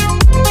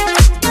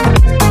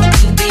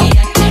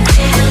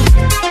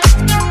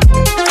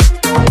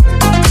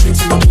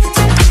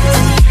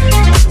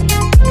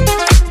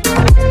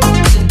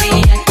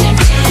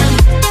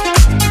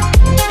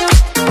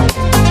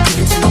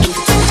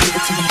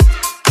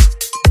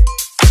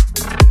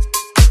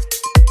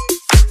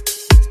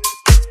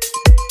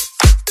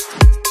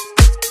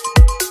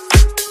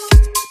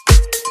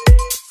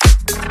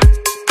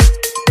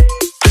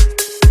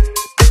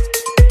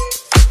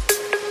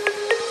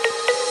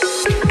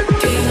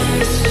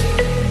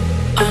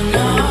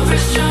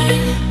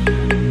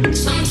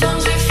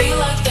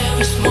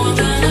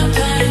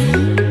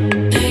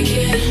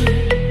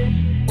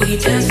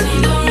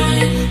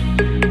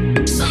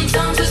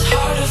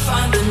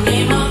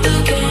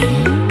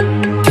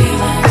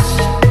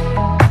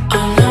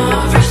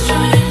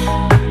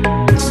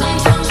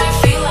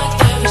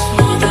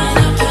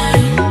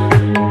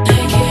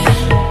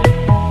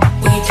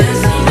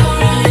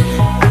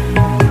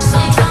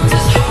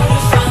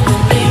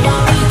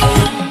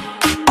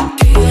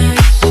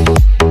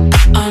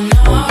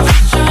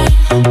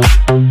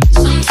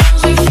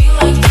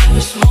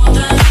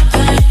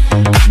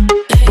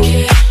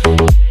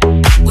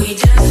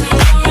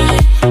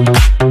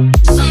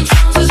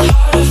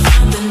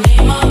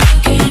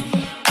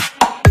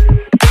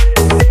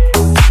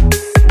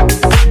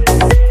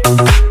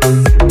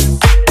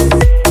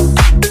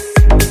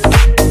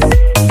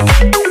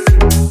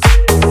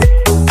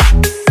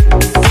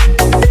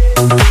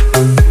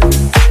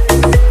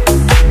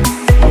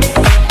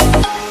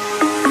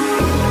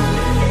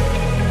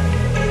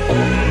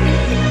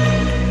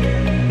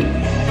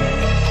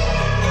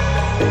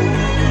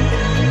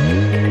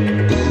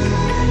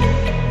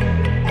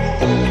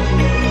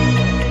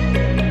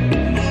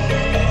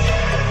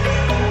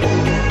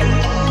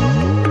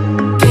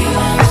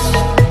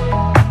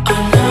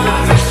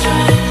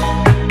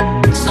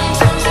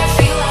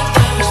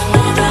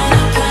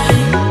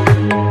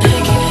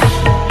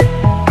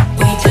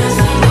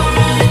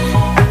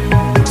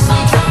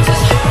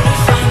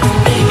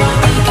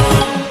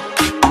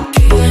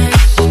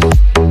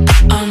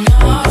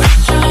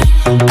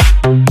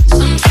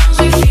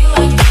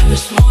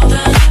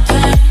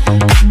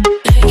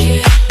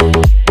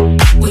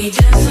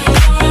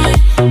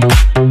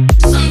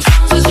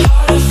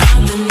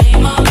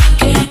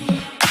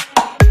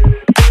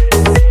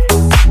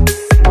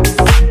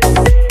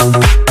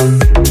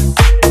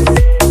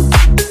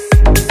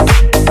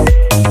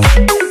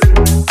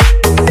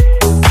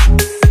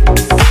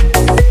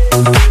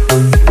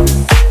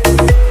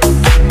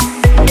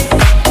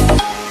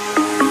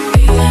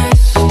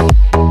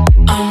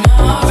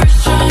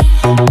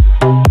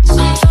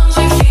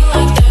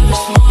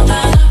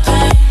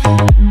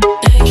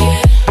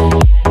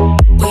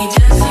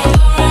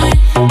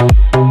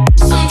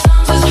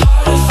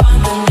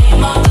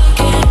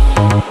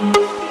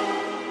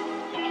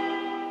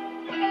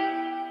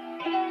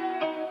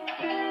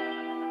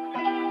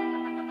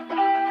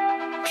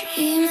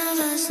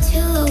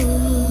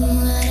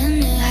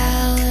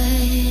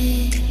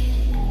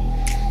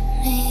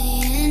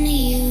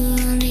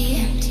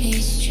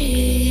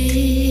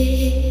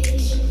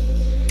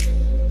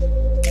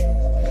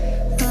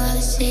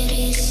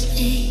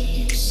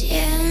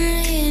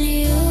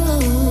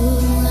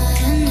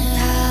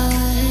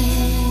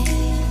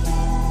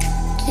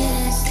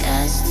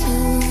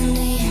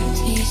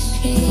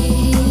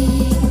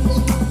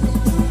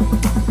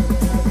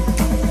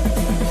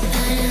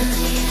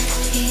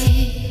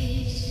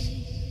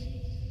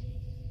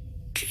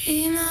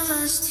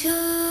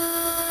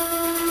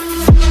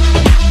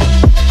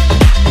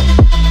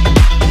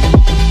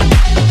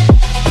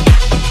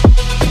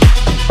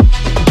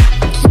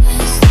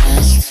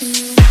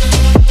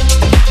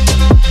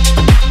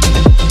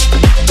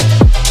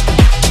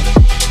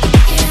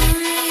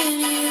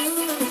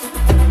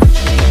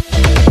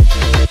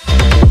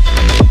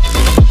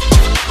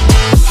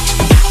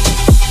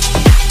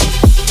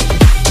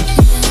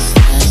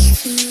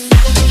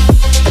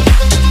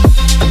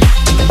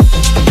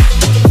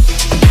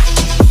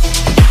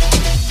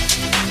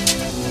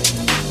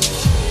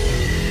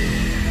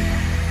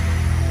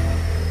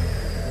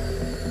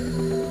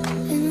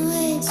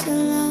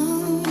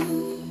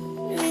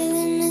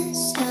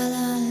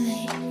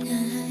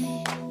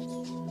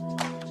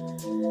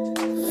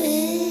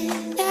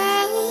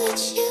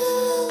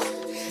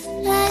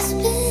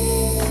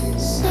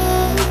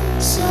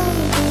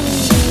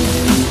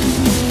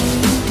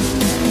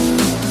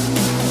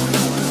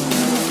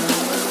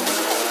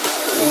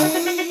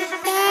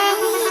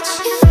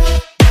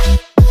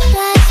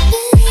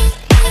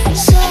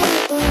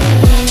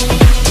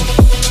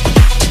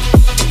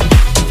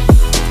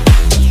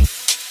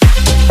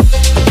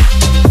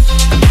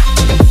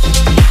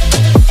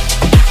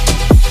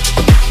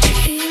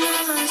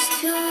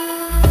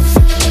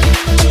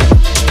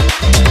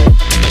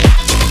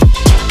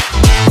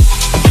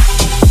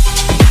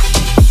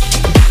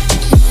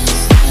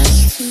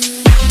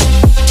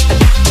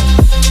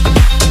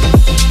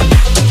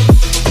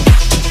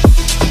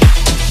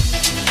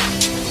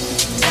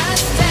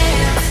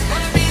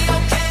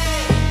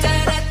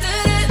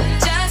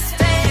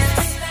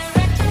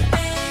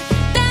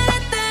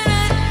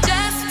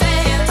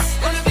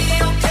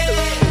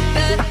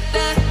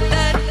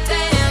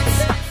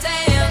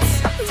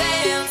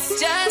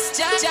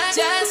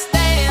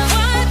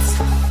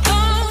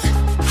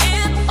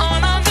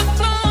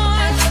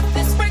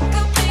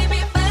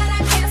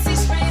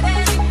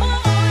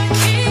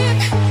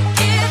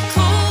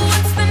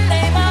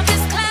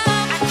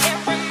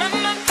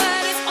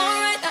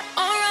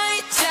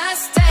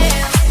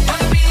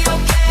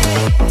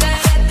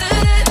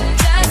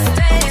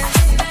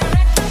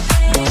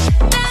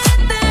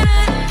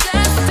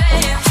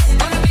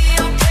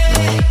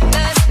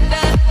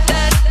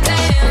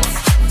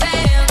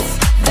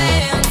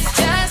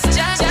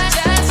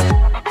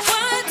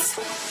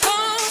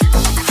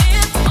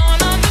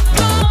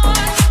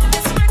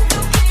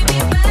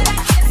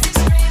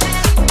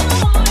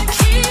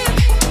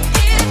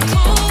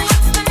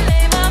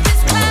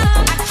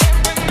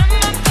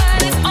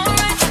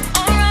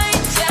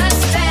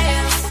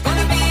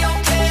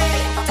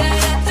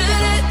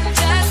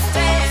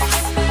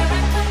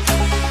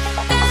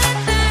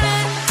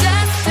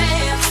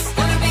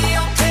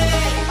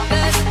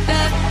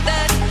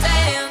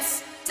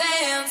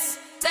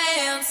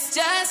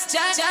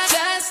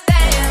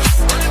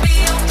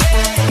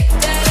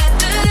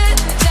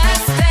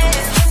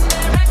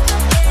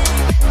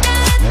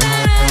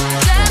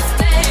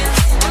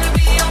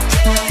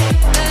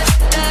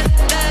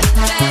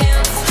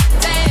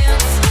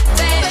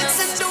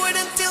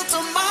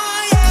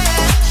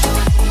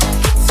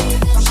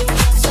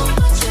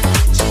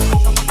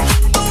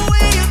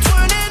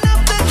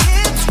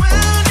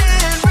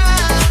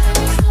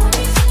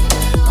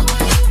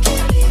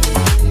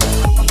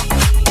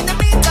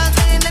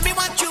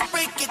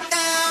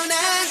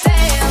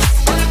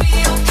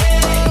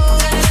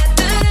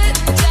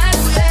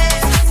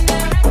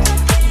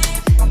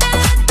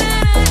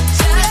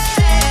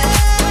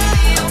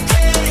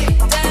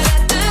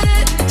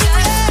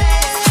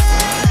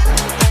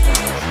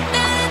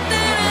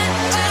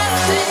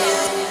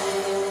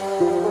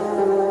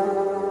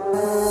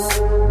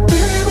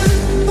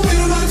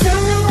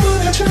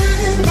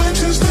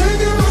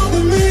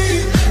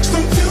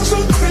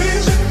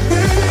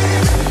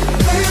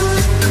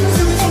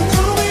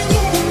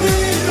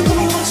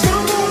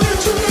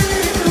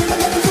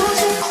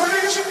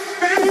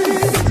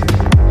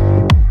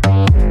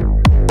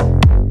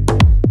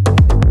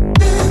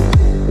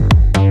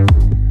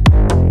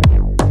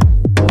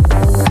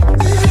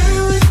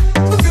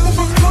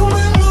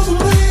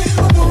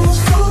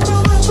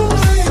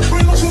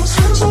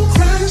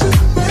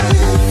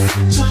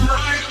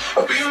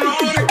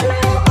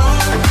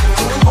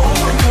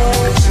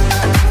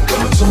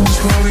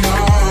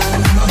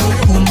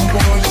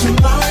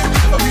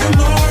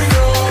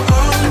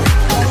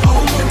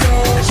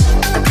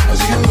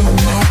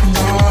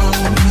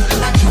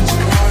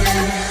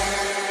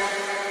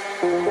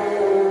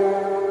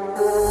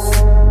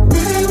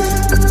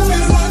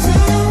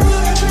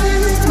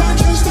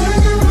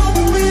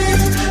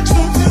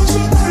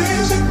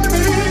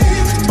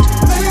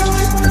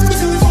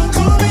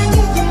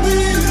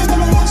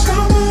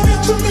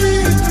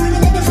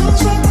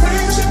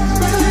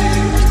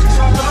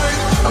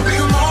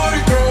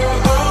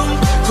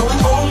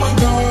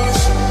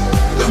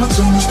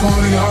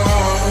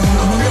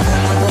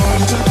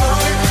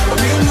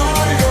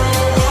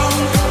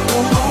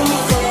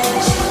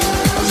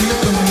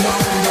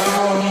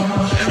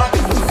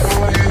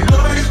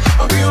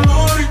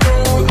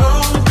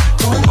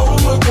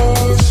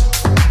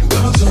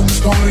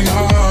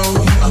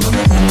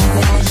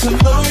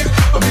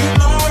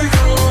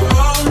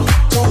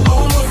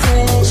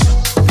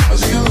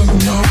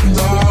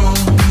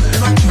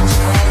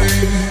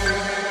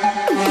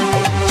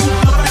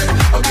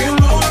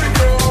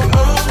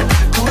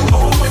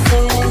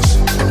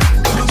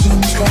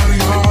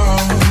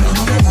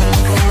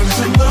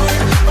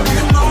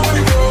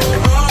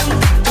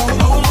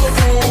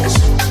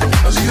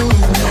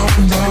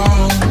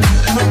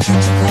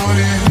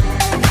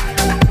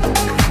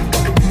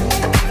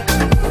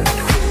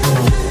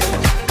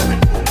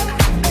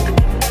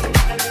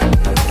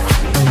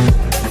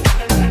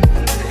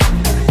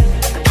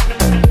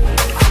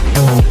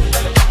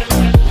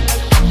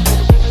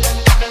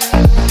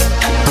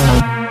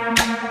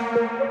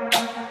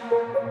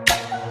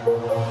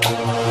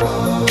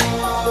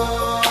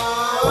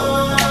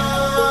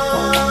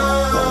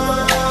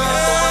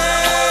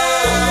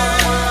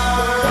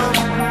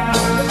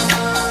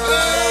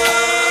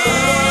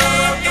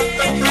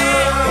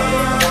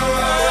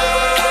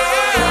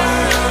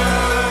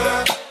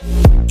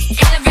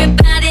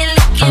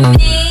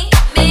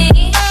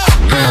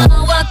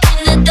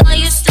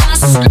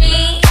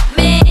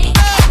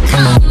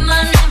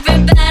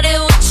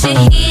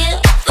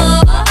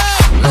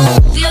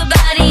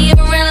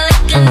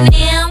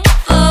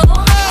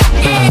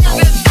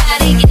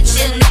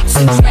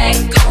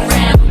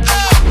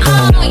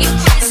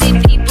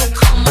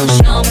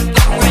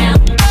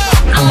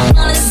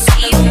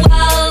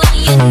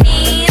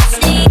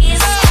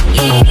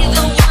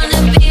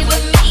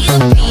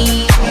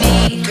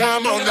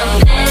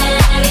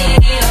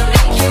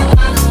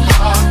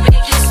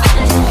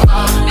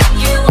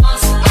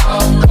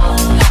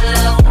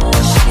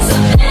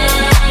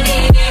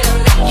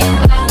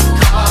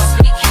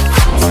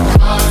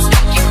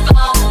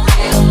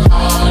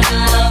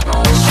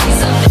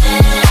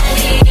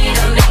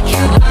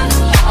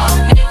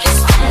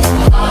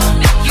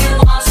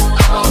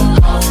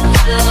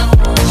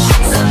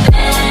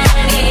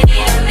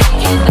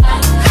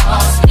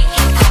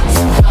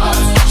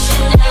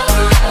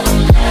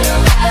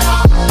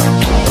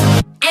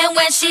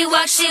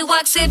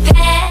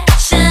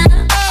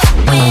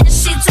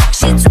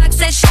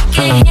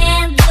 can't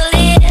handle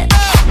it.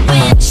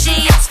 When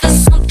she asks for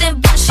something,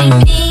 but she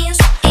means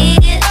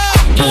it.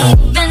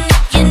 Even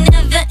if you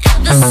never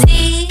ever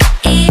see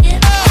it.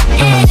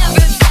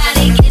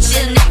 Everybody get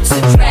your neck to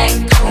drag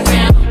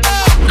around.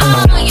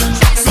 All you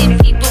crazy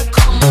people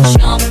come and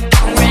jump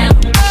around.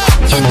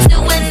 You're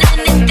doing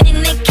anything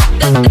to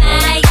keep it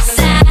by your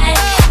side.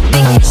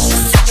 Because she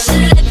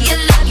said she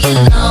love you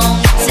long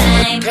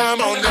time. Come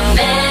on now.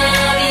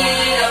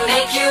 Maneater,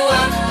 make you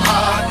work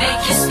hard,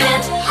 make you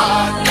spend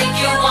hard, make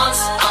you want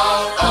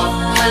all of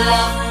her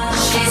love.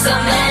 She's a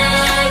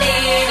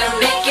Maneater,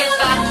 make you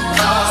buy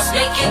cars,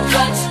 make you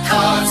cut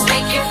cards,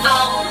 make you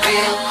fall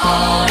real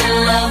hard in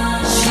love.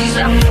 She's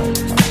a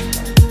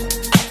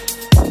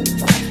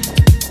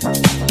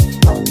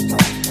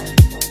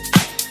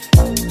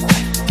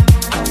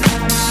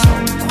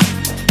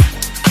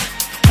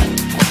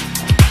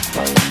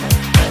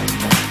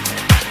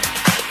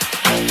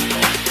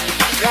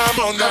Come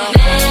on now.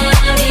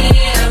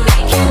 Maneater,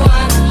 make you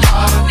work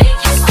hard,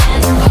 make you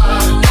spend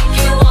hard, make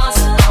you want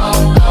all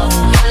of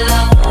her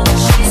love.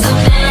 She's a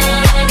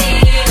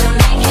Maneater,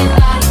 make you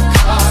buy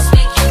cars,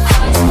 make you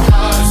cut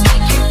cards,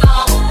 make you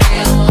fall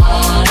real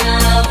hard in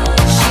love.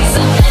 She's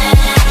a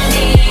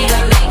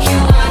Maneater, make you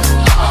work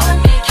hard,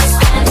 make you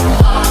spend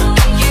hard,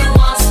 make you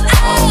want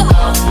all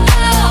of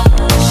her love.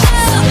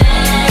 She's a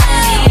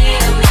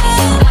Maneater, make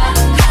you buy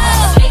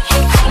cars, make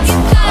you cut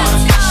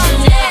cards, she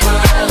never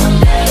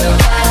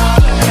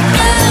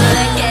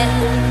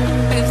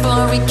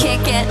before we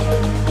kick it,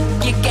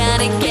 you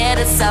gotta get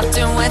it soft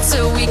and wet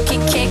so we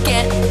can kick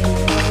it.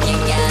 You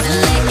gotta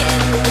lick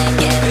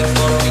it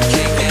before we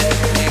kick it.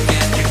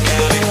 You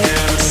gotta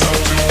get it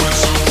soft and wet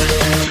so we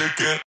can kick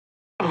it.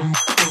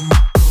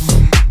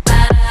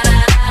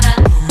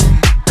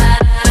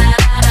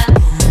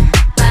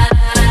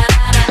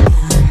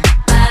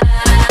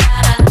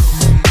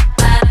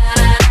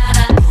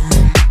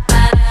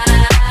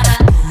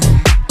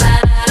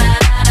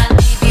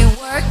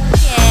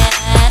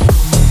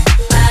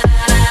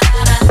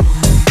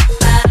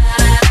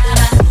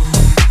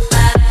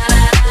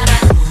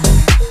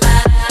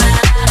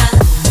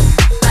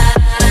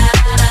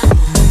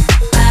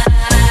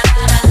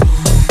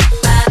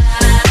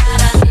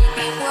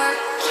 Baby, work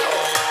it.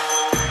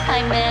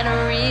 I met a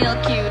real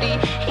cutie.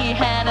 He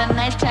had a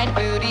nice tight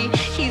booty.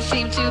 He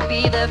seemed to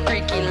be the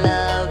freaky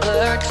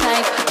lover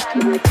type.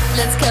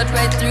 Let's cut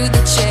right through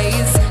the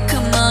chase.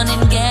 Come on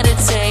and get a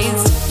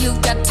taste. You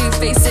got to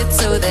face it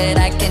so that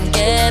I can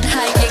get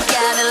high. You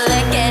gotta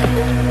lick it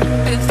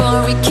before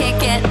we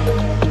kick it.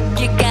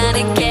 You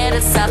gotta get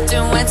it soft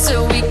and wet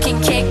so we can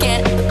kick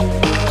it.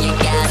 You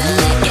gotta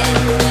lick it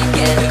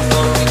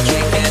before we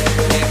kick it.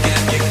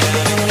 You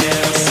gotta get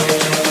it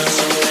soft and wet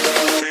so we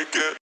can kick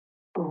it.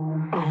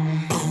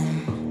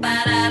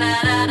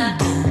 Ba-da-da-da-da.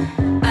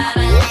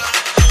 Ba-da.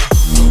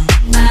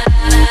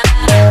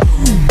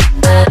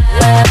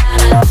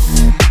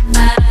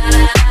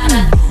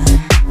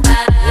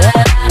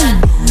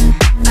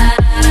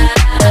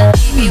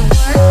 Baby,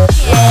 work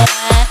it.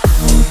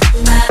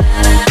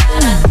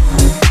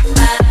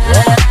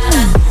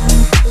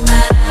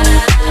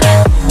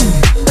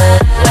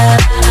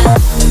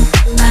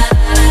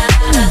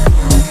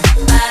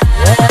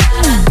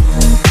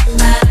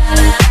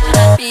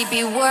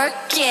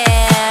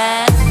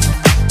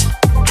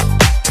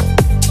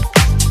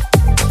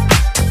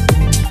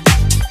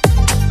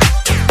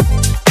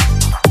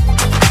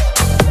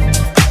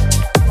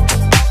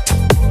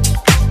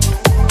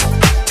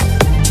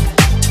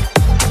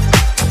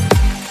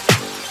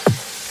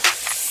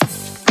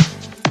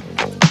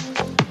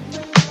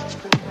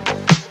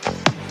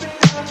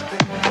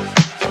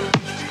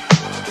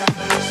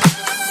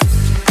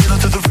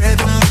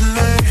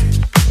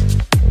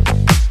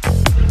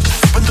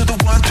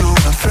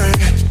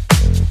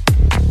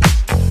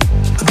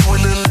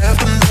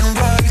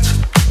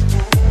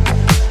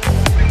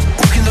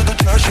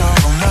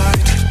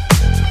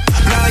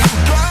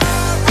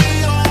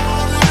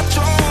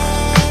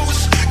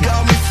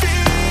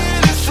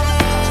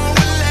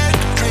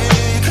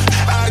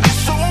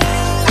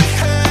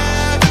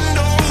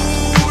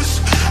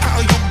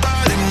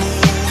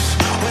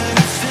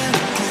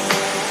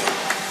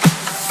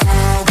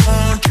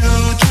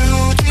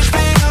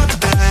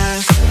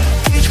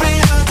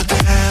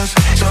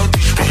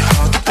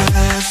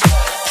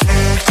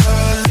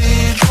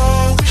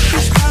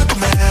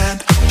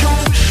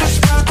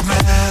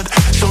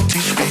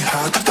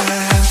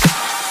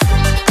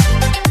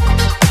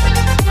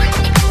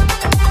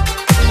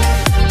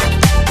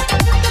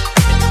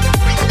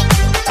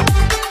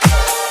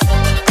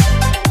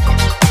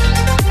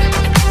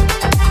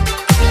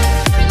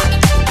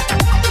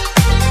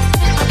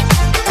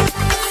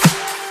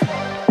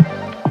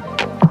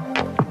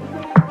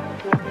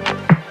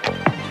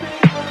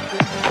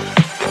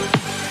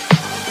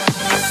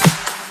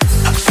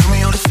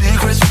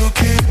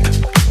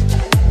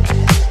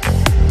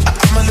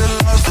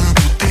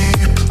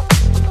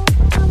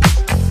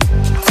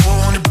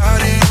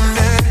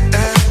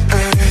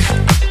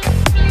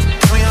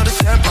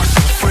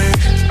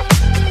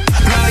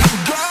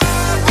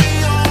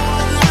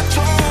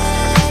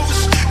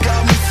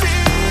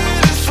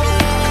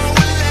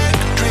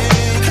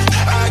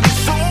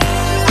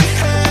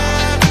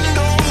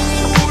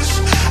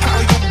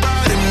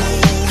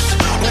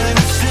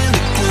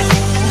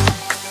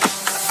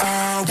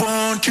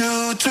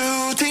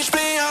 teach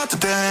me how to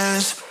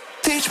dance.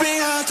 Teach me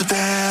how to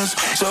dance.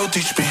 So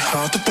teach me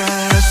how to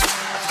dance.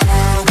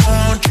 I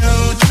want you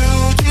to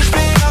teach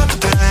me how to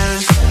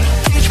dance.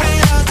 Teach me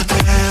how to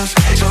dance.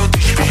 So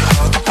teach me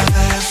how to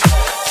dance.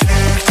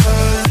 Take the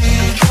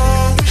lead.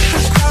 Your wish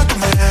is not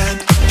demand.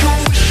 Your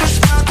wish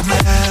is not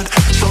demand.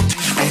 So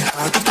teach me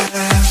how to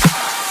dance.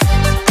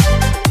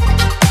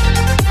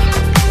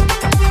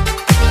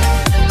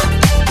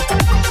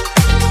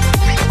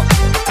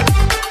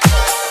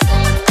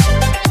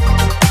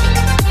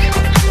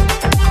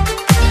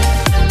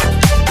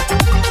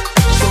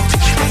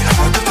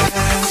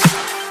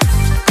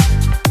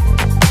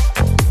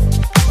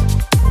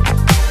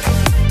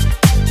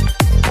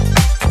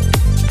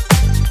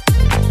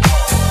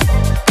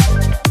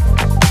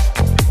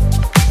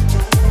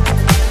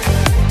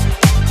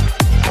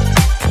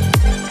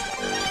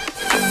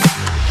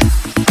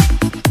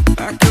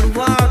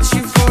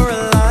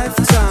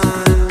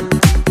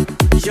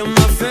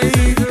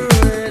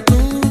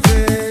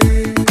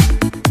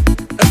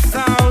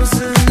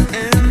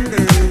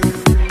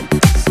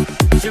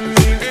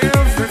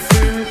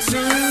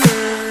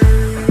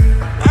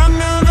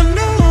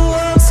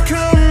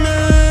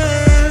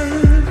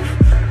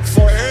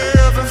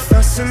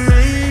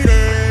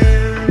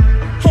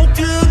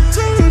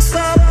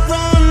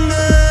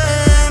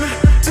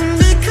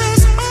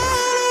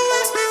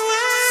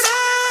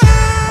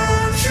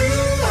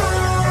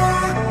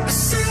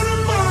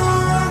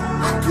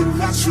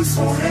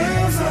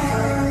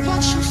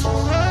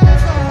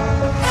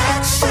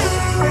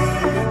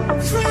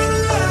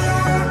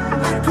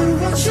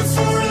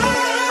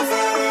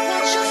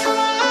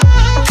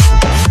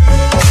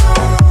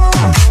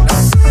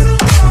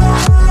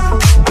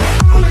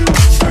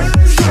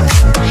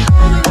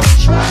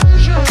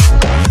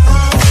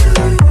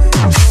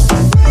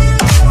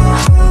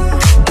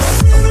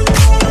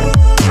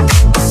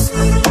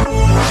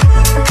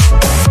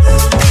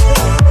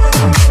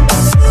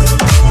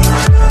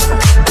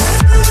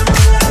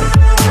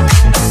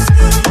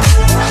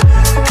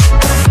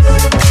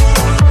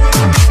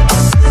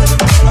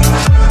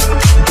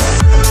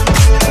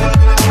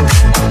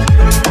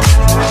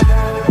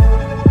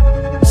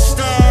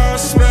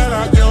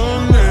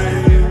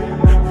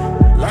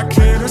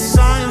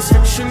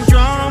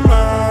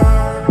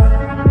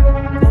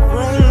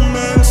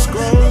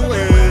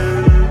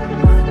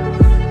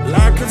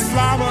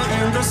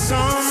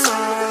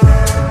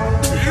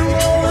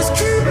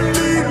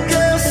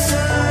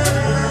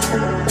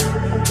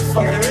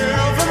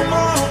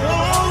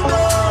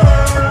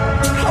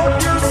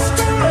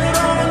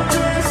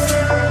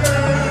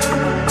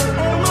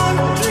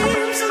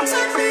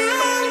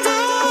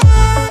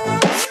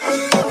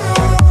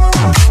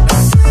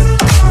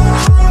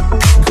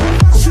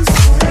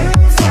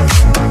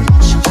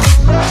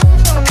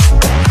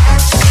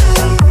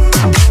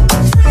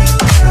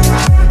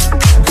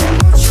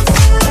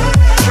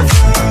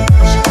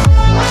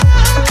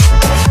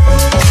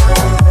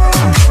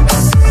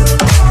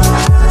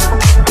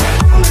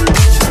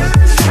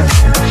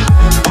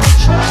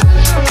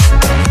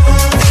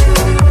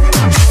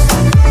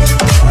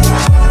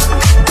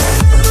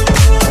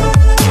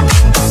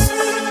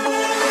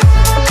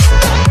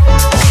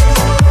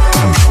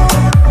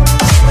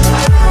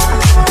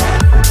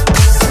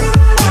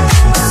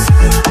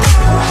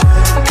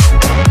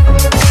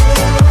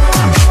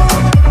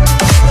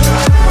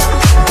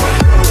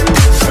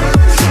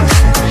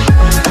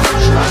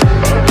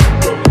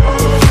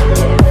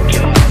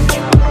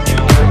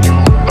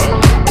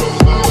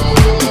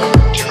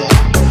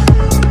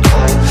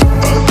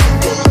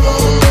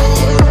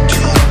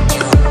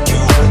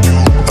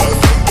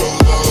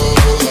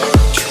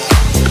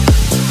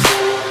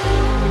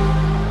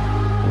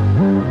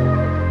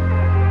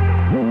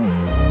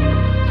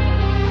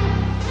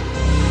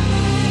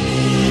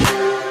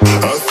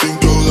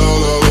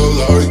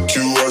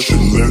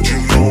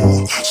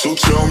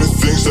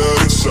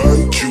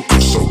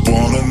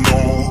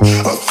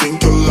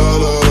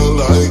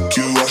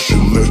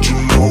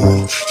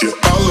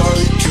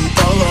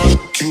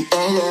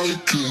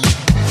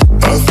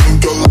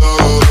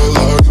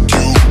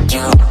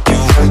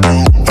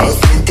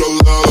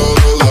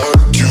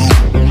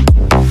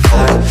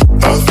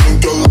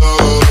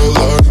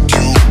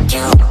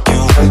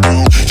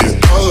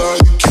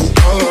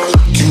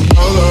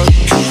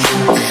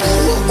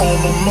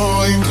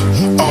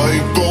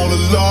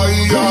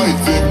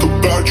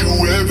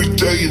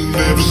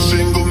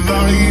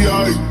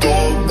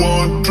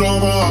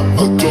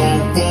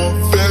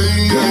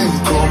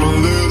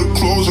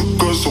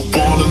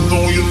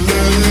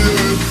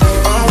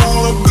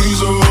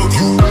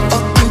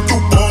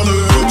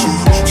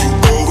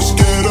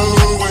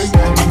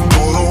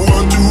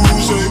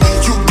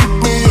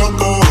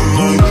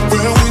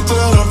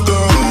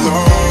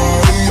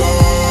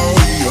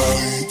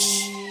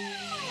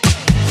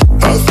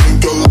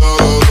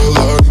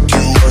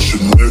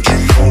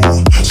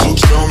 So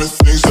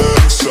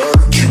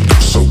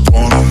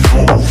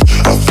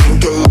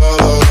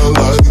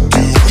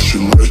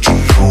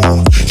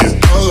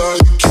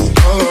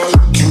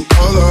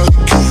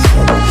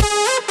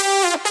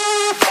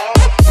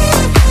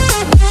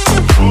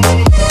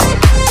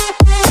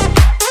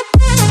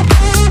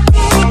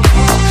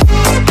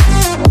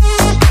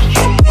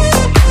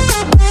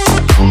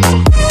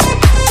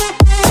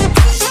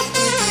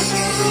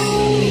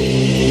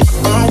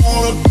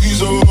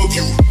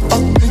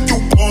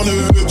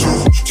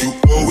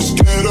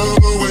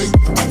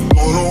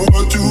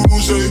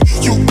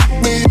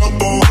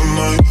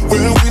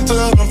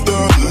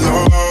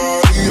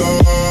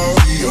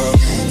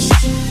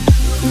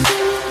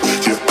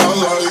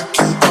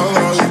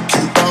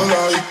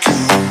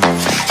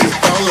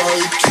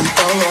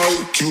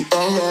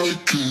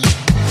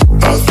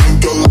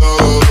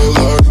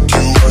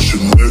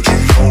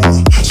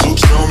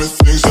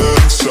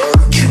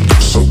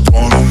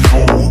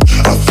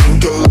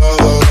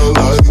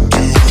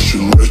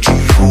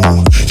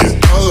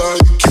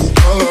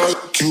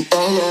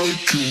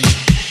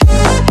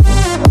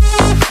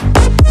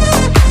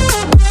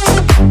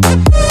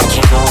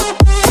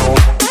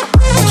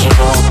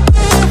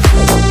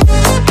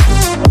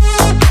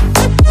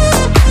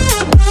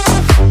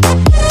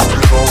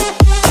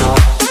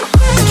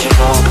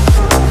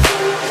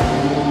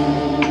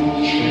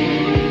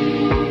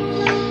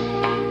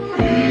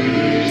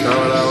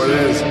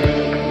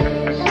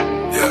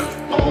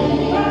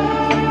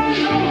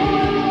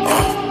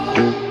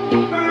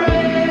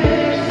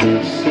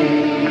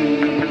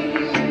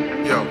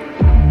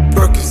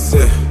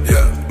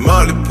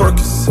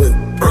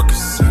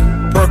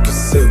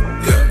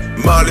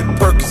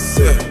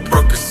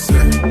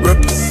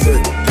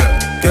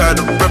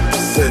gotta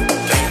represent.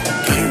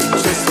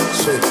 Chase a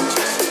chick,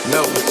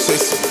 never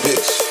chase a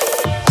bitch.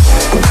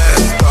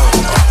 Mask off,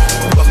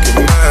 fucking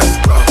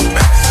mask off.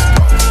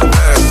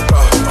 Mask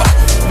off,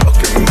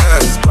 fucking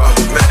mask off.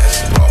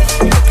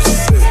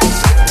 Percocet,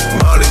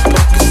 Molly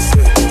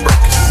Percocet.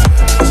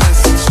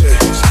 Chase a chick,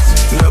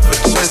 never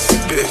chase a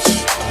bitch.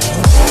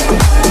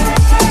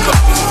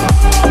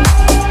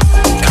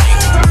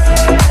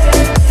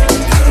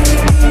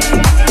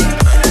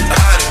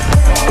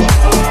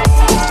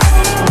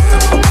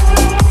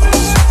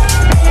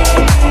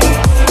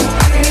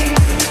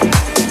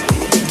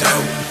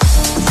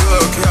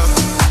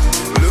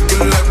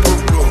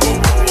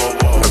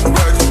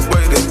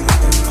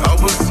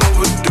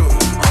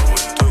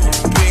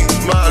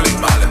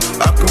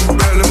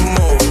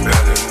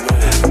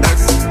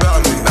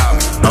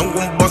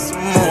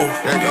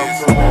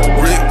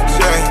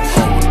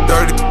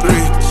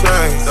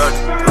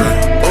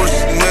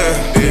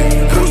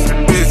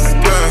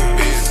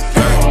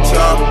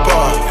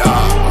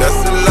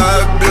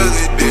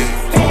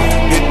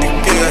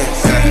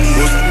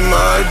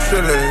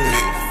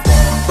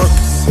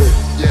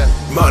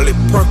 Molly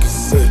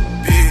Percocet,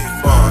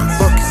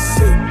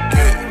 Percocet,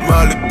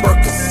 Molly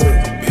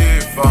Percocet,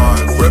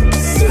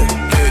 represent,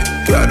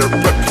 gotta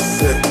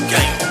represent,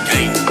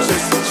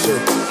 chase a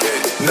chick,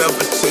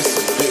 never chase a